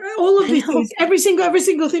conversation. But all of this is every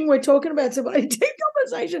single thing we're talking about is a very deep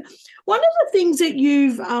conversation. One of the things that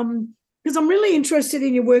you've because I'm really interested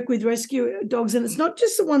in your work with rescue dogs, and it's not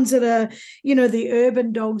just the ones that are, the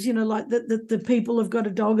urban dogs, like the people have got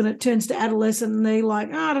a dog and it turns to adolescent and they're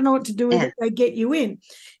like, I don't know what to do with it. They get you in.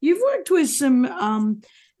 You've worked with some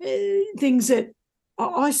things that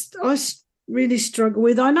I really struggle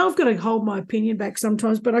with. I know I've got to hold my opinion back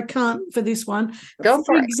sometimes, but I can't for this one.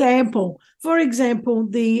 For example,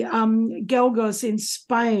 the galgos in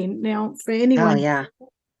Spain. Now, for anyone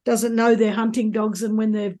doesn't know, they're hunting dogs, and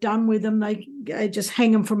when they're done with them, they just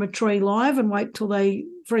hang them from a tree live and wait till they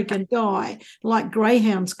freaking die, like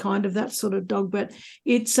greyhounds, kind of that sort of dog. But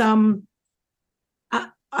it's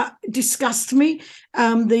disgusts me.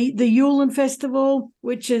 The Yulin Festival,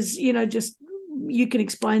 which is just, you can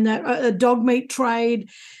explain that, a dog meat trade.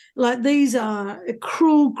 Like, these are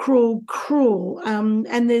cruel,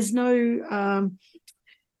 and there's no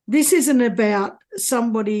this isn't about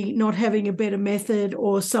somebody not having a better method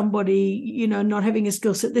or somebody, not having a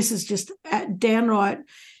skill set. This is just downright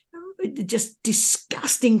just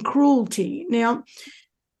disgusting cruelty. Now,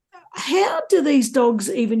 how do these dogs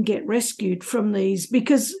even get rescued from these?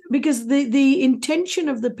 Because the intention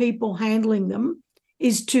of the people handling them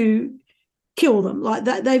is to kill them, like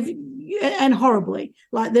that. And horribly,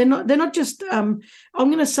 like they're not just I'm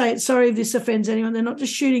going to say it, sorry if this offends anyone, they're not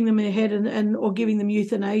just shooting them in the head and or giving them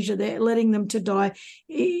euthanasia. They're letting them to die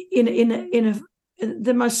in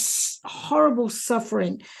the most horrible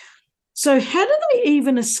suffering. So how do they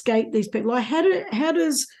even escape these people? Like, how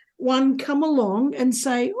does one come along and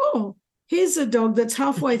say, oh, here's a dog that's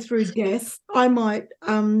halfway through death, I might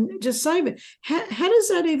just save it? How does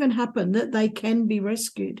that even happen, that they can be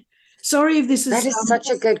rescued? Sorry if this is... That is such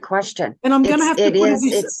a good question. And I'm going to have to put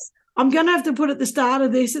this... I'm going to have to put at the start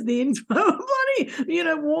of this, at the info,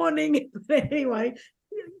 bloody, warning. But anyway.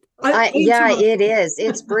 It is.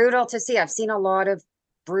 It's brutal to see. I've seen a lot of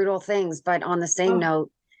brutal things. But on the same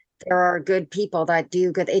note, there are good people that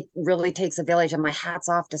do good. It really takes a village, and my hat's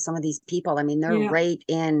off to some of these people. I mean, they're right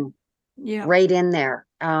in there.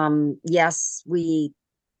 Yes,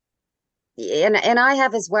 and I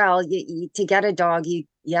have as well. To get a dog,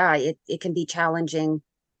 it can be challenging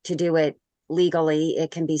to do it legally.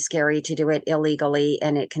 It can be scary to do it illegally,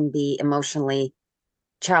 and it can be emotionally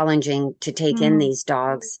challenging to take in these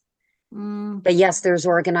dogs. But yes, there's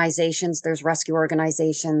rescue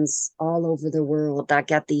organizations all over the world that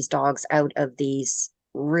get these dogs out of these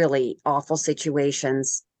really awful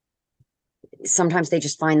situations. Sometimes they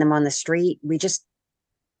just find them on the street. We just,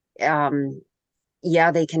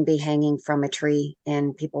 they can be hanging from a tree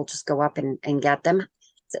and people just go up and get them.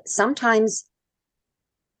 Sometimes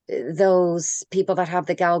those people that have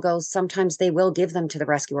the galgos, sometimes they will give them to the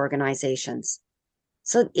rescue organizations.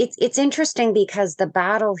 So it's interesting because the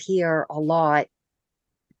battle here a lot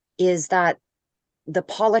is that the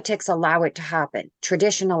politics allow it to happen.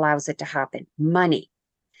 Tradition allows it to happen. Money.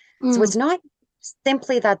 So it's not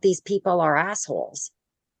simply that these people are assholes.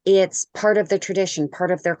 It's part of the tradition, part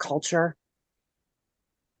of their culture.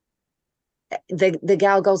 The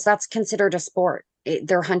galgos, that's considered a sport.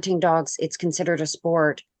 They're hunting dogs. It's considered a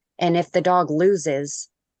sport. And if the dog loses,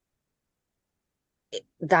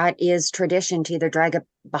 that is tradition to either drag it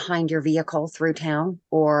behind your vehicle through town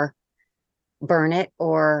or burn it,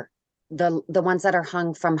 or the ones that are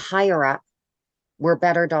hung from higher up were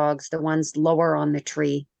better dogs, the ones lower on the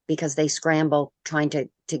tree, because they scramble trying to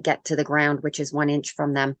get to the ground, which is 1 inch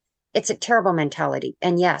from them. It's a terrible mentality.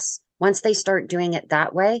 And yes, once they start doing it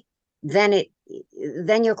that way, then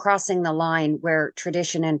you're crossing the line where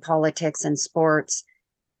tradition and politics and sports,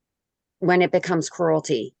 when it becomes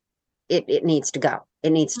cruelty, it needs to go. It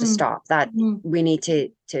needs to stop. That we need to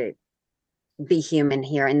be human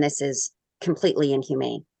here. And this is completely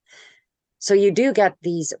inhumane. So you do get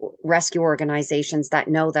these rescue organizations that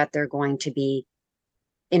know that they're going to be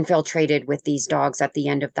infiltrated with these dogs at the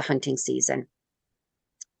end of the hunting season.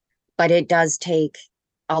 But it does take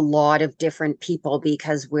a lot of different people,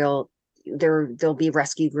 because there'll be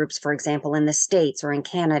rescue groups, for example, in the States or in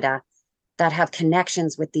Canada that have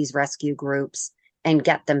connections with these rescue groups and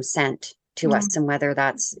get them sent to us, and whether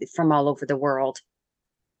that's from all over the world.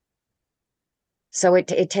 So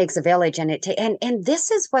it takes a village, and and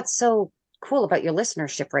this is what's so cool about your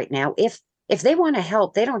listenership right now. If they want to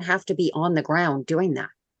help, they don't have to be on the ground doing that.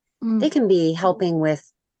 They can be helping with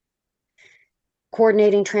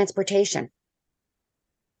coordinating transportation,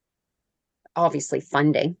 obviously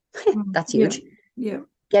funding. That's huge. Yeah.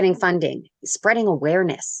 Getting funding, spreading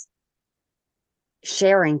awareness,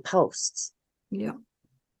 sharing posts. Yeah.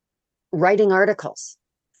 Writing articles,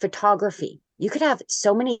 photography. You could have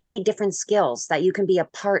so many different skills that you can be a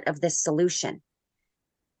part of this solution.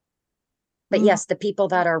 But yes, the people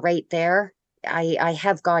that are right there, I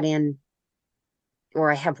have got in, or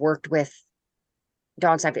I have worked with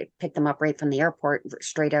dogs. I've picked them up right from the airport,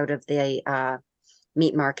 straight out of the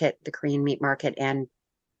meat market, the Korean meat market. And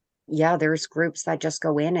there's groups that just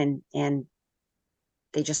go in and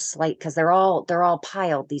they just slate, because they're all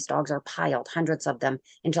piled. These dogs are piled, hundreds of them,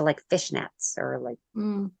 into like fish nets or like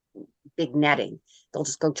big netting. They'll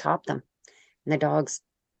just go chop them, and the dogs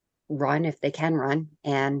run if they can run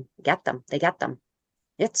and get them. They get them.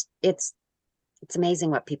 It's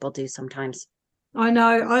amazing what people do sometimes. I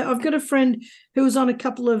know. I've got a friend who was on a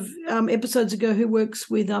couple of episodes ago who works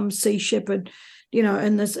with Sea Shepherd,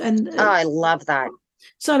 and this I love that.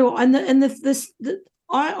 So do I.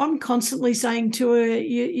 I'm constantly saying to her,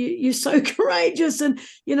 you're so courageous. And,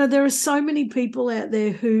 there are so many people out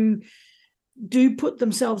there who do put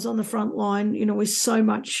themselves on the front line, with so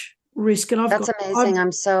much risk. And That's amazing.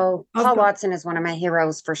 Paul Watson is one of my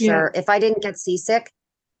heroes for sure. If I didn't get seasick,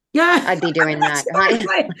 I'd be doing that.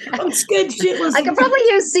 I'm scared shitless. I could probably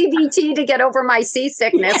use CBT to get over my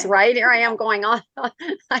seasickness, right? Here I am going on.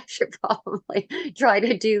 I should probably try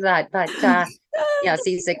to do that. But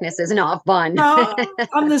seasickness is not fun. No,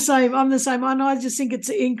 I'm the same. And I just think it's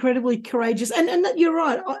incredibly courageous. And you're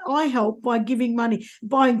right. I help by giving money,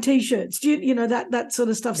 buying T-shirts, that sort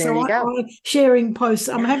of stuff. There you go. I'm sharing posts.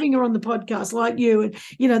 I'm having her on the podcast like you.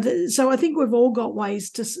 And, so I think we've all got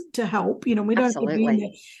ways to help. We don't have to be in there.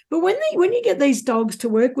 But when you get these dogs to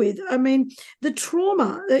work with, I mean, the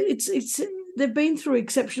trauma, they've been through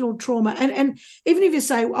exceptional trauma. And even if you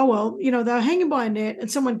say, oh, well, they were hanging by a net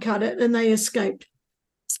and someone cut it and they escaped,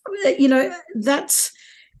 that's,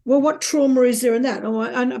 well, what trauma is there in that?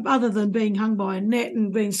 And other than being hung by a net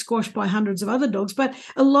and being squashed by hundreds of other dogs. But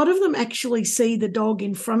a lot of them actually see the dog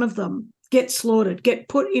in front of them get slaughtered, get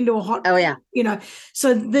put into a hot,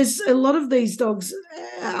 so there's a lot of these dogs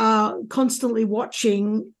are constantly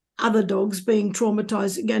watching other dogs being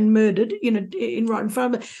traumatized and murdered, in right in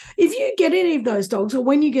front of them. If you get any of those dogs, or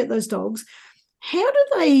when you get those dogs, how do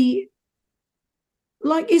they,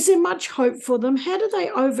 is there much hope for them? How do they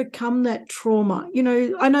overcome that trauma?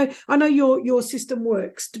 I know your system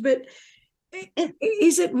works, but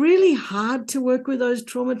is it really hard to work with those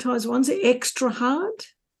traumatized ones? Extra hard?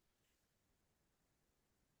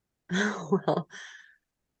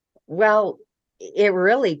 Well, it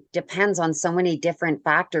really depends on so many different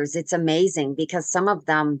factors. It's amazing because some of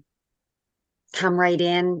them come right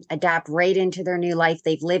in, adapt right into their new life.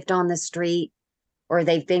 They've lived on the street, or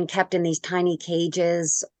they've been kept in these tiny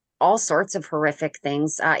cages, all sorts of horrific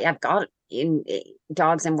things. I've got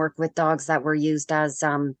dogs and worked with dogs that were used as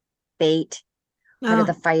bait, part of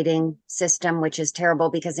the fighting system, which is terrible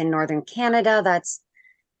because in Northern Canada, that's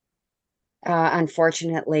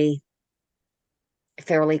unfortunately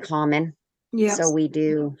fairly common. Yeah. So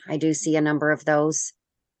I do see a number of those.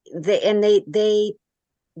 They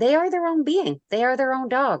are their own being. They are their own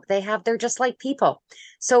dog. They're just like people.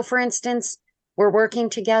 So for instance, we're working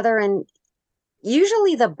together, and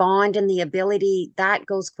usually the bond and the ability that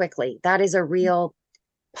goes quickly. That is a real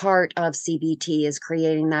part of CBT, is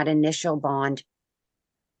creating that initial bond.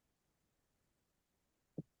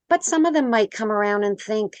 But some of them might come around and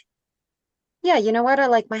think, yeah, you know what? I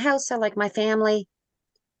like my house. I like my family.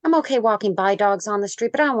 I'm okay walking by dogs on the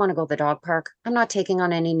street, but I don't want to go to the dog park. I'm not taking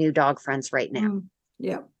on any new dog friends right now.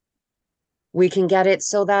 Yeah. We can get it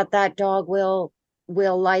so that dog will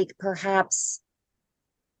like perhaps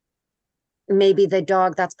maybe the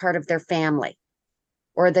dog that's part of their family,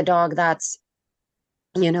 or the dog that's,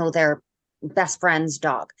 their best friend's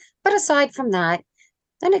dog. But aside from that,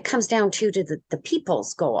 then it comes down to the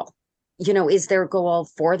people's goal. Is their goal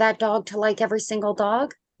for that dog to like every single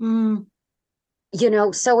dog? So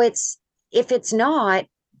if it's not,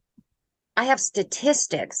 I have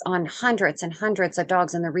statistics on hundreds and hundreds of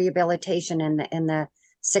dogs in the rehabilitation and the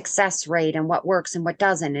success rate, and what works and what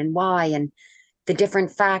doesn't, and why, and the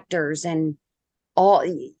different factors, and all.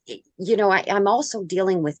 I'm also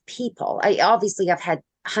dealing with people. I've had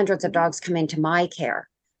hundreds of dogs come into my care,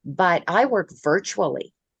 but I work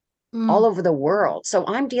virtually all over the world. So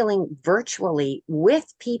I'm dealing virtually with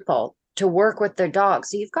people to work with their dogs.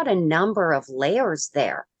 So you've got a number of layers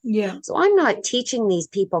there. Yeah. So I'm not teaching these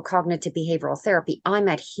people cognitive behavioral therapy. I'm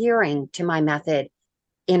adhering to my method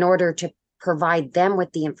in order to provide them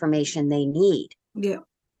with the information they need. Yeah.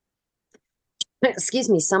 Excuse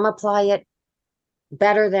me. Some apply it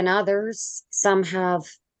better than others. Some have,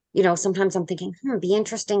 sometimes I'm thinking, be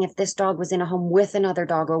interesting if this dog was in a home with another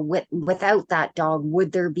dog, or without that dog,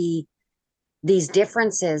 would there be these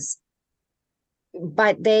differences?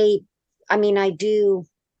 But I do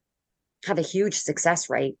have a huge success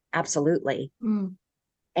rate. Absolutely.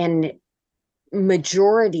 And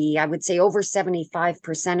majority, I would say over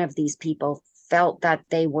 75% of these people felt that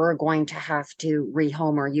they were going to have to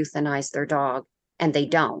rehome or euthanize their dog, and they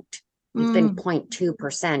don't. It's been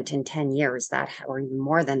 0.2% in 10 years or even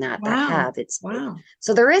more than that, that have.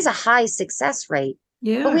 So there is a high success rate.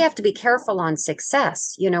 Yeah. But we have to be careful on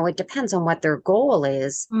success. It depends on what their goal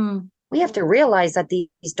is. We have to realize that these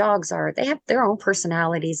dogs they have their own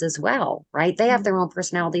personalities as well, right? They have their own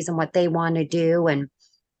personalities and what they want to do. And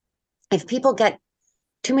if people get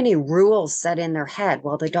too many rules set in their head,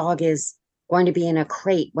 well, the dog is going to be in a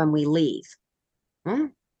crate when we leave.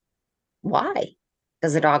 Why?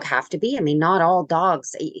 Does the dog have to be? Not all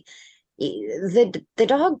dogs. The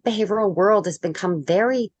dog behavioral world has become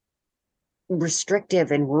very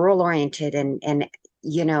restrictive and rule oriented, and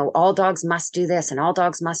all dogs must do this and all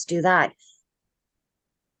dogs must do that.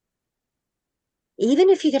 Even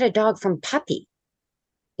if you get a dog from puppy,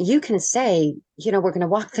 you can say, we're going to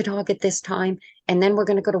walk the dog at this time, and then we're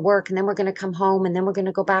going to go to work, and then we're going to come home, and then we're going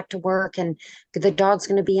to go back to work, and the dog's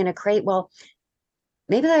going to be in a crate. Well,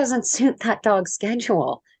 maybe that doesn't suit that dog's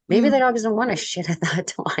schedule. Maybe the dog doesn't want to shit at that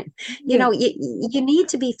time. You need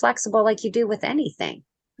to be flexible, like you do with anything.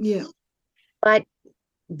 Yeah. But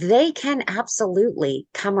they can absolutely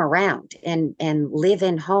come around and live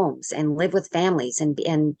in homes and live with families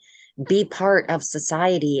and be part of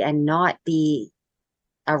society and not be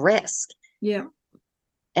a risk. Yeah.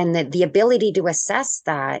 And the ability to assess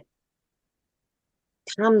that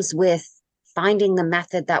comes with finding the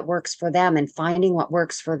method that works for them and finding what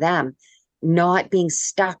works for them, not being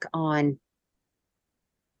stuck on,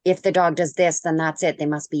 if the dog does this, then that's it, they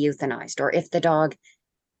must be euthanized. Or if the dog,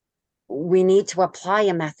 we need to apply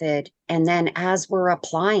a method, and then as we're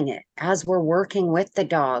applying it, as we're working with the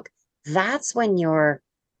dog, that's when you're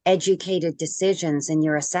educated decisions and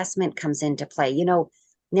your assessment comes into play.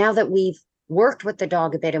 Now that we've worked with the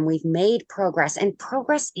dog a bit and we've made progress, and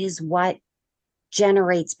progress is what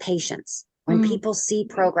generates patience. When people see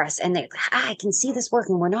progress and I can see this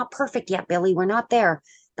working. We're not perfect yet, Billy. We're not there,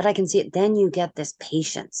 but I can see it. Then you get this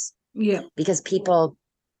patience. Yeah. Because people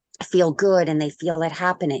feel good and they feel it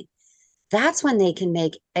happening. That's when they can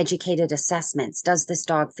make educated assessments. Does this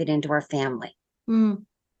dog fit into our family?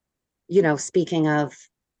 Speaking of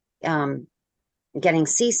getting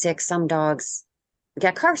seasick, some dogs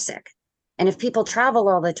get car sick. And if people travel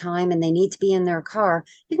all the time and they need to be in their car,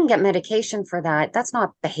 you can get medication for that. That's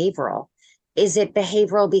not behavioral. Is it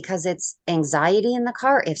behavioral because it's anxiety in the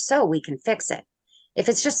car? If so, we can fix it. If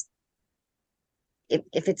it's just,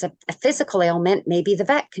 if it's a physical ailment, maybe the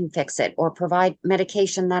vet can fix it or provide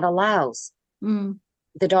medication that allows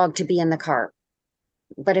the dog to be in the car.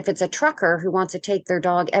 But if it's a trucker who wants to take their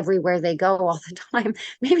dog everywhere they go all the time,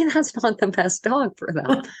 maybe that's not the best dog for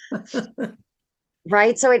them.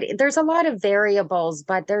 Right. So there's a lot of variables,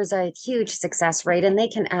 but there's a huge success rate and they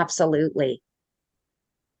can absolutely,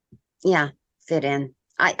 fit in.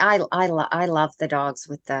 I love the dogs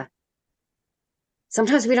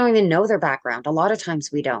sometimes we don't even know their background. A lot of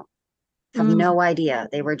times we don't have no idea.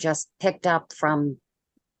 They were just picked up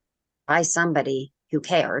by somebody who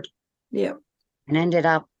cared. Yeah. And ended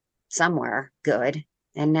up somewhere good.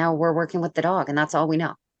 And now we're working with the dog and that's all we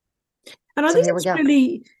know. And I think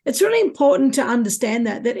it's really important to understand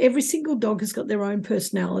that every single dog has got their own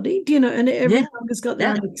personality, and every dog has got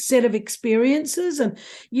their own set of experiences. And,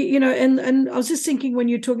 and I was just thinking when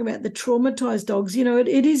you're talking about the traumatized dogs,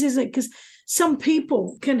 it is, isn't it? Because some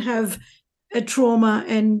people can have a trauma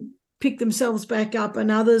and pick themselves back up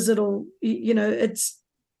and others they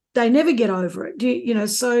never get over it,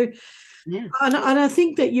 so. Yeah. And I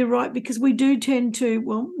think that you're right because we do tend to,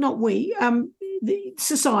 well, not we, the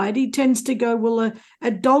society tends to go, well,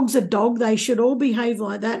 a dog's a dog. They should all behave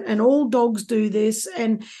like that, and all dogs do this.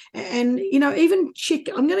 And even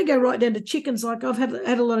I'm going to go right down to chickens. Like I've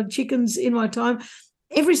had a lot of chickens in my time.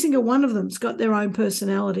 Every single one of them's got their own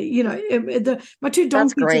personality. My two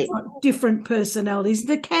donkeys have got different personalities.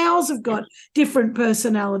 The cows have got different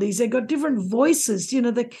personalities. They've got different voices.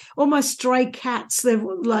 All my stray cats,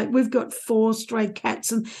 we've got 4 stray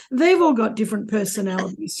cats and they've all got different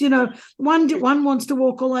personalities. One wants to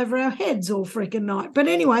walk all over our heads all freaking night. But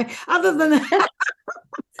anyway, other than that.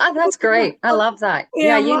 Oh, that's great. I love that.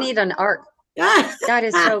 Yeah, you need an arc. That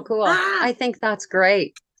is so cool. I think that's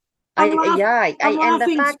great. And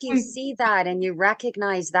the fact you see that and you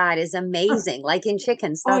recognize that is amazing. Like in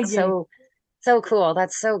chickens, that's so cool.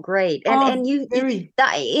 That's so great. And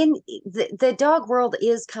the dog world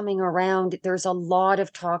is coming around. There's a lot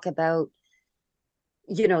of talk about,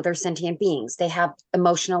 they're sentient beings. They have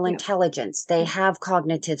emotional intelligence. They have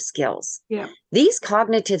cognitive skills. Yeah. These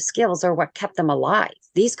cognitive skills are what kept them alive.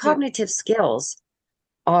 These cognitive skills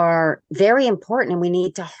are very important and we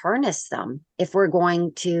need to harness them if we're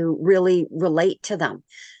going to really relate to them.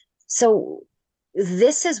 So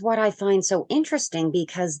this is what I find so interesting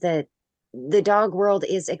because the dog world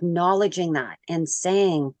is acknowledging that and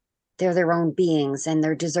saying they're their own beings and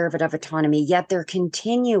they're deserving of autonomy, yet they're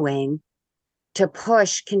continuing to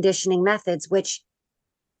push conditioning methods, which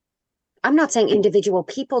I'm not saying individual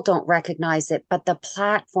people don't recognize it, but the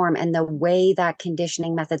platform and the way that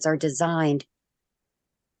conditioning methods are designed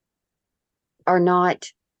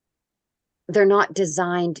they're not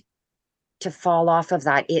designed to fall off of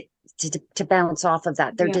that, to bounce off of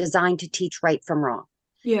that. They're designed to teach right from wrong.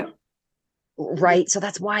 Yeah. Right. So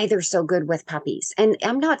that's why they're so good with puppies. And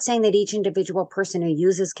I'm not saying that each individual person who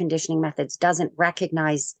uses conditioning methods doesn't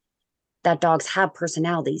recognize that dogs have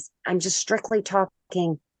personalities. I'm just strictly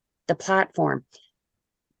talking the platform.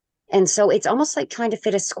 And so it's almost like trying to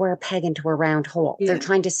fit a square peg into a round hole. Yeah. They're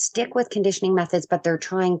trying to stick with conditioning methods, but they're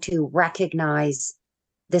trying to recognize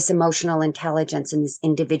this emotional intelligence and this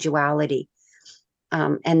individuality.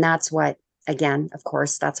 And that's what, again, of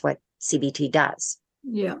course, that's what CBT does.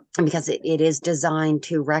 Yeah. And because it is designed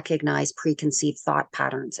to recognize preconceived thought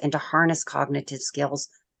patterns and to harness cognitive skills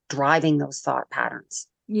driving those thought patterns.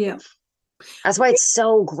 Yeah. That's why it's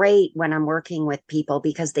so great when I'm working with people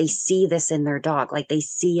because they see this in their dog. Like they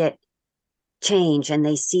see it change and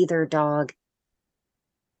they see their dog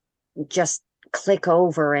just click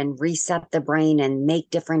over and reset the brain and make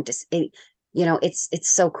different, it's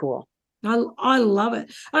so cool. I love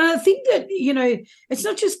it. And I think that, it's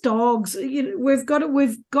not just dogs. We've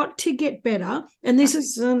got to get better. And this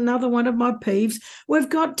is another one of my peeves. We've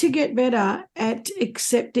got to get better at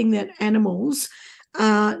accepting that animals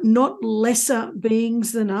are not lesser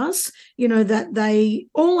beings than us, that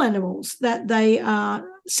all animals, that they are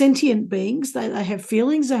sentient beings, they have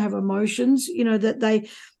feelings, they have emotions, that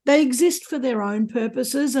they exist for their own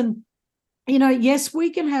purposes. And yes, we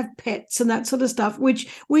can have pets and that sort of stuff, which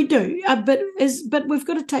we do, but we've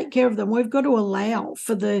got to take care of them. We've got to allow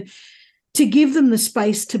to give them the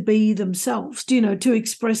space to be themselves, to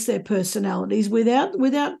express their personalities without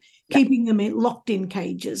keeping them locked in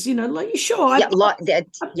cages. Sure.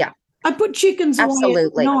 I put chickens away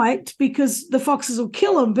at night because the foxes will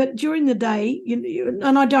kill them, but during the day,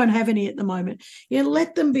 and I don't have any at the moment,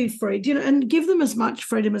 let them be free, and give them as much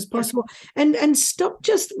freedom as possible, and stop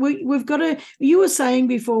just, we've got to, you were saying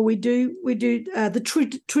before, we do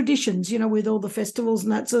the traditions, with all the festivals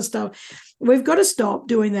and that sort of stuff. We've got to stop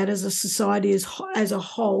doing that as a society, as a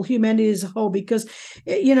whole, humanity as a whole, because,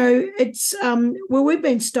 it's, we've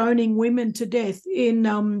been stoning women to death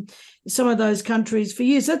in some of those countries for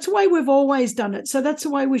years. That's the way we've always done it. So that's the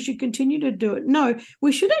way we should continue to do it. No,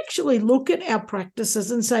 we should actually look at our practices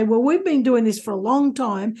and say, well, we've been doing this for a long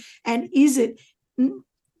time, and is it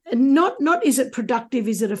not is it productive?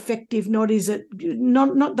 Is it effective? Not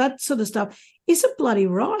that sort of stuff. Is it bloody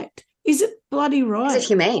right? Is it bloody right? Is it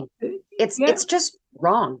humane? It's just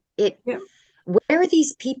wrong. Where are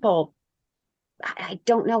these people? I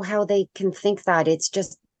don't know how they can think that. It's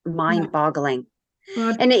just mind-boggling.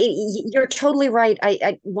 And you're totally right.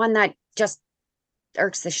 I one that just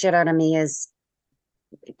irks the shit out of me is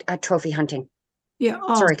trophy hunting. Yeah.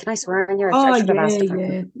 Sorry, can I swear on here? I should have asked.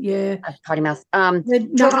 Yeah. Potty mouth.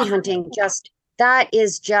 Trophy hunting. That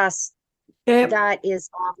is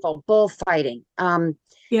awful. Bullfighting.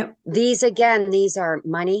 These are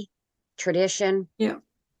money, tradition. Yeah.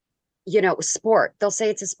 Sport. They'll say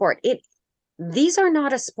it's a sport. These are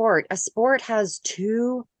not a sport. A sport has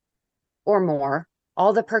two or more.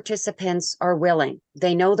 All the participants are willing.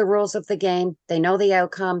 They know the rules of the game. They know the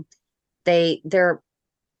outcome. They're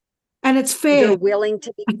and it's fair. They're willing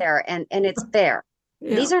to be there, and it's fair.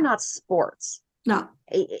 Yeah. These are not sports. No.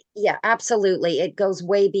 Yeah, absolutely. It goes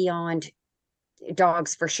way beyond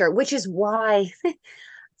dogs for sure, which is why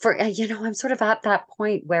I'm sort of at that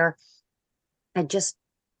point where I just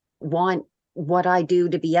want what I do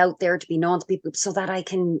to be out there, to be known to people, so that I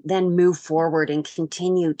can then move forward and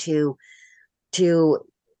continue to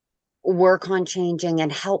work on changing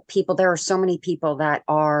and help people. There are so many people that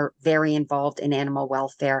are very involved in animal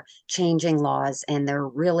welfare, changing laws, and they're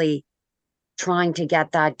really trying to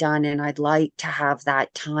get that done. And I'd like to have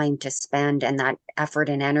that time to spend and that effort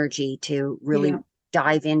and energy to really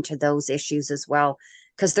dive into those issues as well,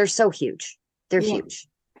 because they're so huge. They're huge.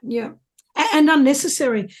 Yeah. And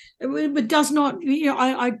unnecessary. It does not,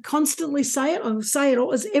 I constantly say it. I'll say it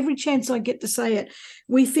all, as every chance I get to say it.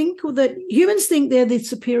 We think that humans think they're the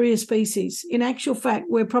superior species. In actual fact,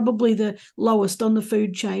 we're probably the lowest on the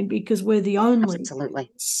food chain, because we're the only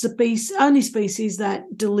species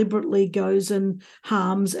that deliberately goes and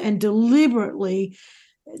harms and deliberately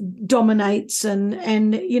dominates and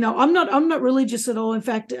I'm not religious at all. In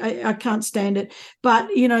fact, I can't stand it. But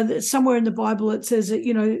somewhere in the Bible it says that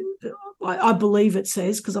I believe it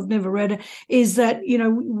says, because I've never read it, is that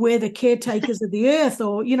we're the caretakers of the earth,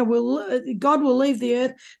 or God will leave the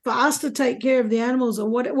earth for us to take care of the animals, or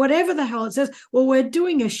whatever the hell it says. Well, we're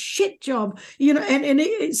doing a shit job, so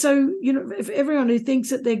if everyone who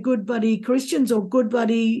thinks that they're good bloody Christians or good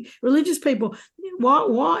bloody religious people,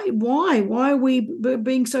 why are we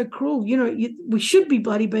being so cruel? We should be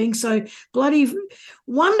bloody being so bloody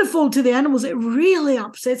wonderful to the animals. It really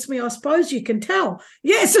upsets me. I suppose you can tell.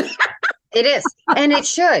 Yes. It is. And it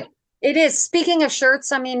should. It is. Speaking of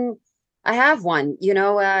shirts, I mean, I have one,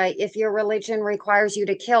 if your religion requires you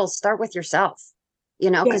to kill, start with yourself,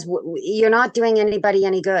 because you're not doing anybody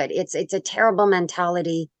any good. It's a terrible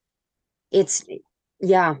mentality.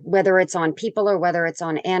 Whether it's on people or whether it's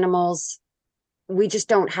on animals, we just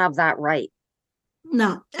don't have that right.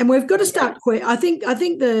 No. And we've got to start quick. I think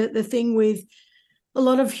the thing with a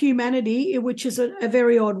lot of humanity, which is a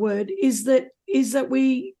very odd word, is that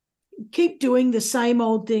we keep doing the same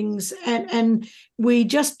old things, and we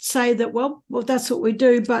just say that, well, that's what we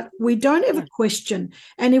do, but we don't ever question.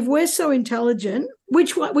 And if we're so intelligent,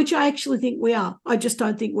 which I actually think we are, I just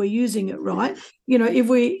don't think we're using it right.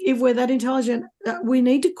 If we're that intelligent, we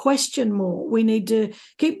need to question more. We need to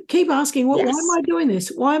keep asking, why am I doing this?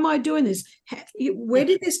 Why am I doing this? Where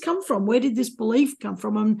did this come from? Where did this belief come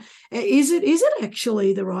from? And is it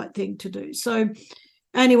actually the right thing to do? So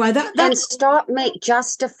anyway, and stop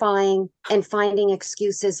justifying and finding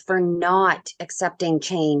excuses for not accepting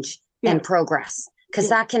change and progress, because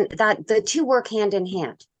the two work hand in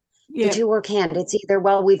hand. The two work hand. It's either,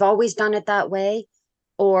 well, we've always done it that way,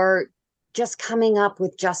 or just coming up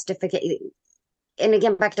with justification. And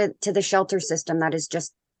again, back to the shelter system, that is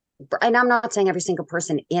just, and I'm not saying every single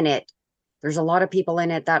person in it, there's a lot of people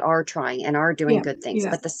in it that are trying and are doing good things,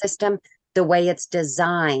 but the system, the way it's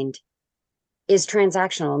designed, is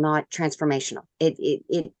transactional, not transformational.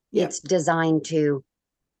 It's designed to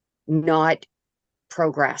not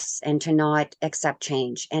progress and to not accept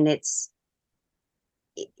change. And it's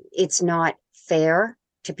not fair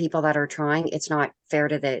to people that are trying. It's not fair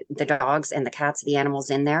to the dogs and the cats, the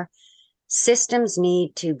animals in there. Systems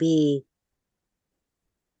need to be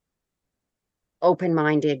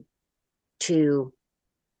open-minded to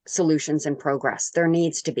solutions and progress. There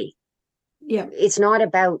needs to be. Yeah. It's not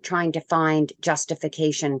about trying to find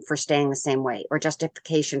justification for staying the same way, or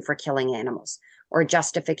justification for killing animals, or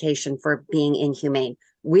justification for being inhumane.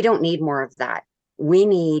 We don't need more of that. We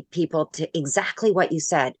need people to, exactly what you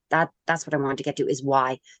said, that's what I wanted to get to, is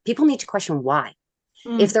why. People need to question why.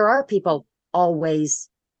 If there are people always,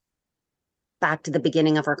 back to the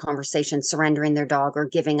beginning of our conversation, surrendering their dog or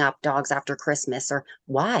giving up dogs after Christmas, or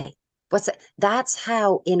why? That's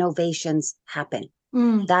how innovations happen.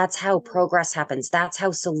 That's how progress happens. That's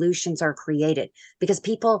how solutions are created, because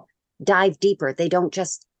people dive deeper. They don't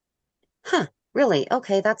just, really?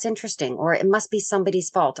 Okay, that's interesting. Or it must be somebody's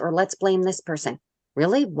fault, or let's blame this person.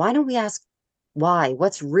 Really? Why don't we ask why?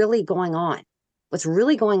 What's really going on? What's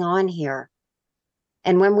really going on here?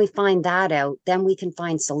 And when we find that out, then we can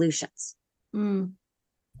find solutions. And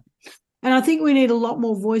I think we need a lot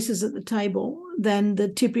more voices at the table than the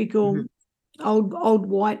typical old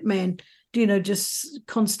white man, just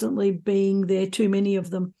constantly being there, too many of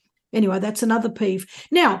them. Anyway, that's another peeve.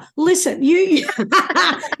 Now, listen, you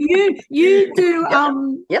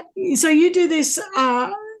do so you do this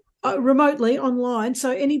remotely online,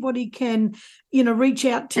 so anybody can reach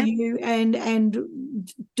out to you and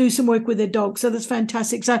do some work with their dog. So that's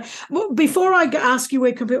fantastic. So before I ask you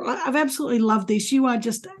where people, I've absolutely loved this. You are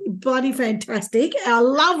just bloody fantastic. I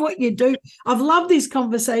love what you do. I've loved this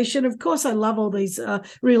conversation. Of course, I love all these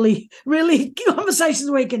really, really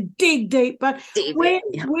conversations where you can dig deep. But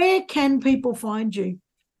where can people find you?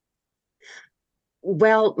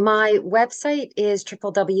 Well, my website is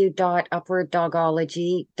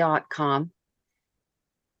www.upwarddogology.com.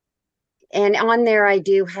 And on there, I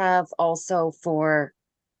do have also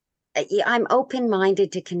I'm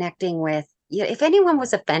open-minded to connecting with, if anyone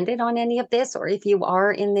was offended on any of this, or if you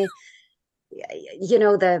are in the,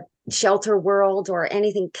 the shelter world or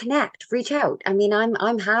anything, connect, reach out. I mean,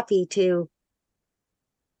 I'm happy to.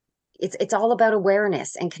 It's all about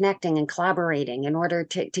awareness and connecting and collaborating in order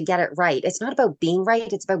to get it right. It's not about being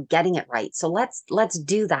right. It's about getting it right. So let's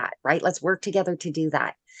do that, right? Let's work together to do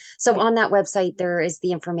that. So on that website, there is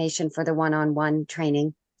the information for the one-on-one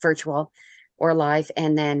training, virtual or live,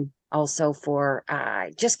 and then also for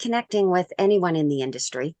just connecting with anyone in the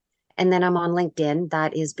industry. And then I'm on LinkedIn.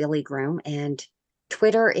 That is Billy Groom. And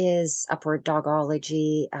Twitter is Upward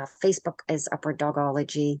Dogology. Facebook is Upward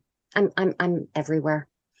Dogology. I'm everywhere.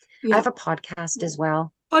 Yeah. I have a podcast as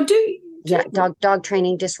well. Oh, do yeah, dog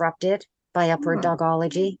training disrupted by Upward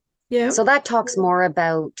Dogology. Yeah. So that talks more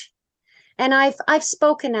about, and I've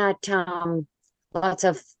spoken at lots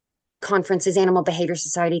of conferences, Animal Behavior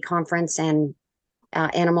Society conference and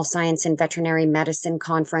Animal Science and Veterinary Medicine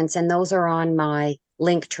conference, and those are on my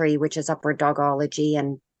Linktree, which is Upward Dogology,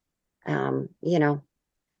 and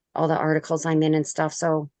all the articles I'm in and stuff.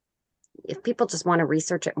 So if people just want to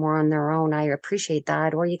research it more on their own, I appreciate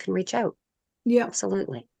that. Or you can reach out. Yeah,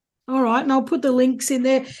 absolutely. All right, and I'll put the links in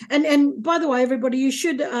there. And by the way, everybody, you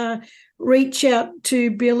should reach out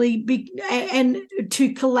to Billy and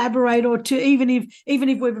to collaborate, or to even if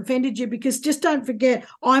we've offended you, because just don't forget,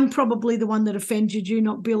 I'm probably the one that offended you,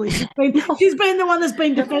 not Billy. She's been the one that's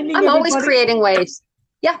been defending. I'm always creating waves.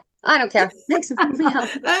 Yeah. I don't care. I'm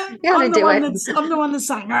the one that's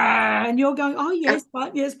saying, and you're going, oh, yes,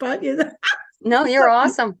 but yes. No, you're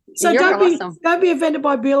awesome. So don't be offended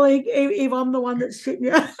by Billy if I'm the one that's shitting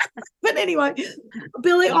you. But anyway,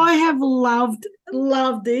 Billy, I have loved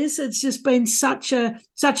this. It's just been such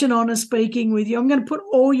an honor speaking with you. I'm going to put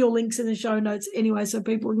all your links in the show notes anyway, so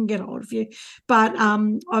people can get hold of you. But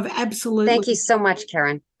I've absolutely. Thank you so much,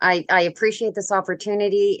 Karen. I appreciate this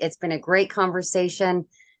opportunity. It's been a great conversation.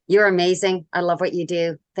 You're amazing. I love what you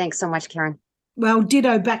do. Thanks so much, Karen. Well,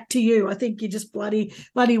 ditto back to you. I think you're just bloody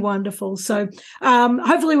wonderful. So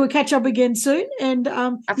hopefully we'll catch up again soon. And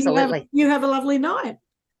absolutely. You have a lovely night.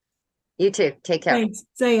 You too. Take care. Thanks.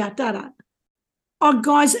 See ya. Ta-da. Oh,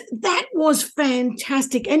 guys, that was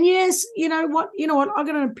fantastic. And yes, you know what? I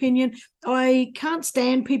got an opinion. I can't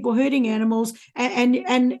stand people hurting animals, and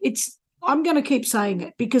it's I'm going to keep saying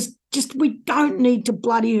it because just we don't need to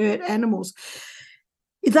bloody hurt animals.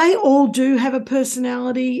 They all do have a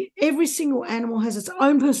personality. Every single animal has its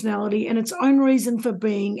own personality and its own reason for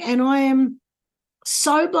being. And I am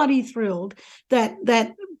so bloody thrilled that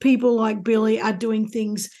people like Billy are doing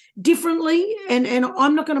things differently, and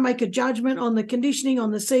I'm not going to make a judgment on the conditioning,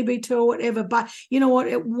 on the CB2 or whatever, but you know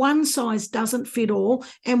what, one size doesn't fit all,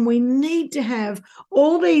 and we need to have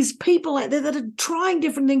all these people out there that are trying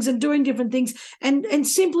different things and doing different things, and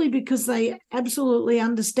simply because they absolutely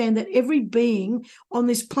understand that every being on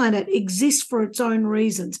this planet exists for its own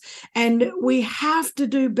reasons, and we have to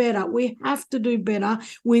do better. We have to do better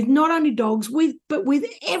with not only dogs, but with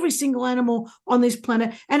every single animal on this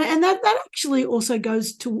planet, and that actually also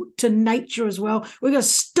goes to nature as well. We've got to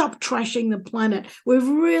stop trashing the planet. We've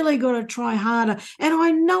really got to try harder. And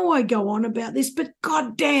I know I go on about this, but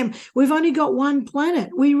goddamn, we've only got one planet.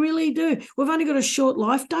 We really do. We've only got a short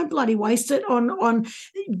life. Don't bloody waste it on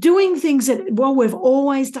doing things that, well, we've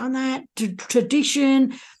always done that, to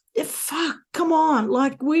tradition. Fuck, come on.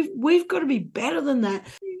 Like we've got to be better than that.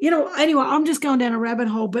 Anyway, I'm just going down a rabbit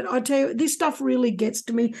hole, but I tell you, this stuff really gets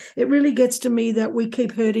to me. It really gets to me that we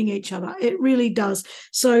keep hurting each other. It really does.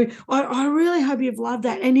 So I really hope you've loved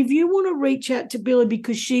that. And if you want to reach out to Billy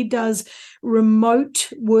because she does remote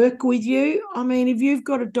work with you, I mean, if you've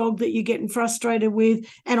got a dog that you're getting frustrated with,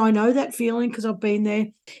 and I know that feeling because I've been there,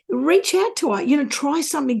 reach out to her. Try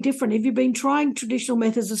something different. If you've been trying traditional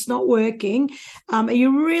methods, it's not working, and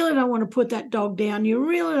you really don't want to put that dog down, you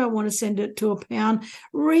really don't want to send it to a pound,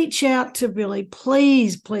 reach out to Billy,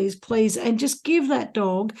 please, please, please, and just give that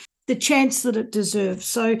dog the chance that it deserves.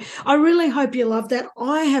 So I really hope you loved that.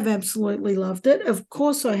 I have absolutely loved it. Of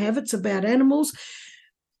course I have. It's about animals.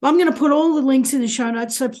 I'm going to put all the links in the show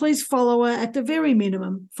notes, so please follow her. At the very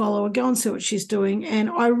minimum, follow her, go and see what she's doing, and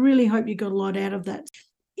I really hope you got a lot out of that.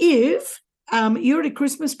 If you're at a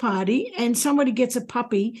Christmas party and somebody gets a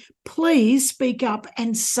puppy, please speak up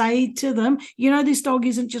and say to them, this dog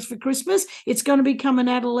isn't just for Christmas. It's going to become an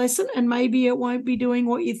adolescent and maybe it won't be doing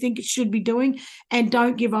what you think it should be doing, and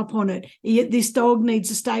don't give up on it. This dog needs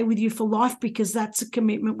to stay with you for life because that's a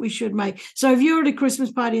commitment we should make. So if you're at a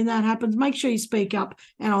Christmas party and that happens, make sure you speak up,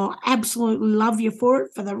 and I'll absolutely love you for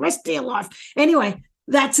it for the rest of your life. Anyway,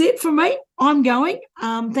 that's it for me. I'm going.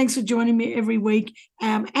 Thanks for joining me every week.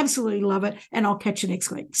 Absolutely love it. And I'll catch you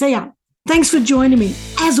next week. See ya. Thanks for joining me.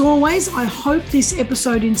 As always, I hope this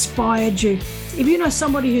episode inspired you. If you know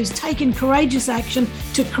somebody who's taken courageous action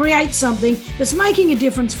to create something that's making a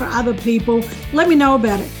difference for other people, let me know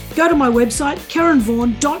about it. Go to my website,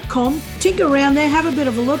 KarenVaughan.com, tinker around there, have a bit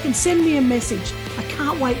of a look, and send me a message. I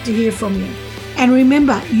can't wait to hear from you. And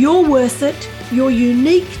remember, you're worth it. Your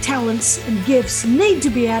unique talents and gifts need to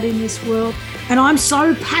be out in this world, and I'm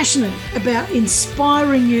so passionate about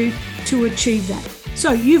inspiring you to achieve that.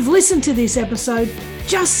 So you've listened to this episode.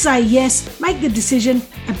 Just say yes, make the decision,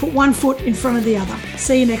 and put one foot in front of the other.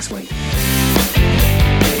 See you next week.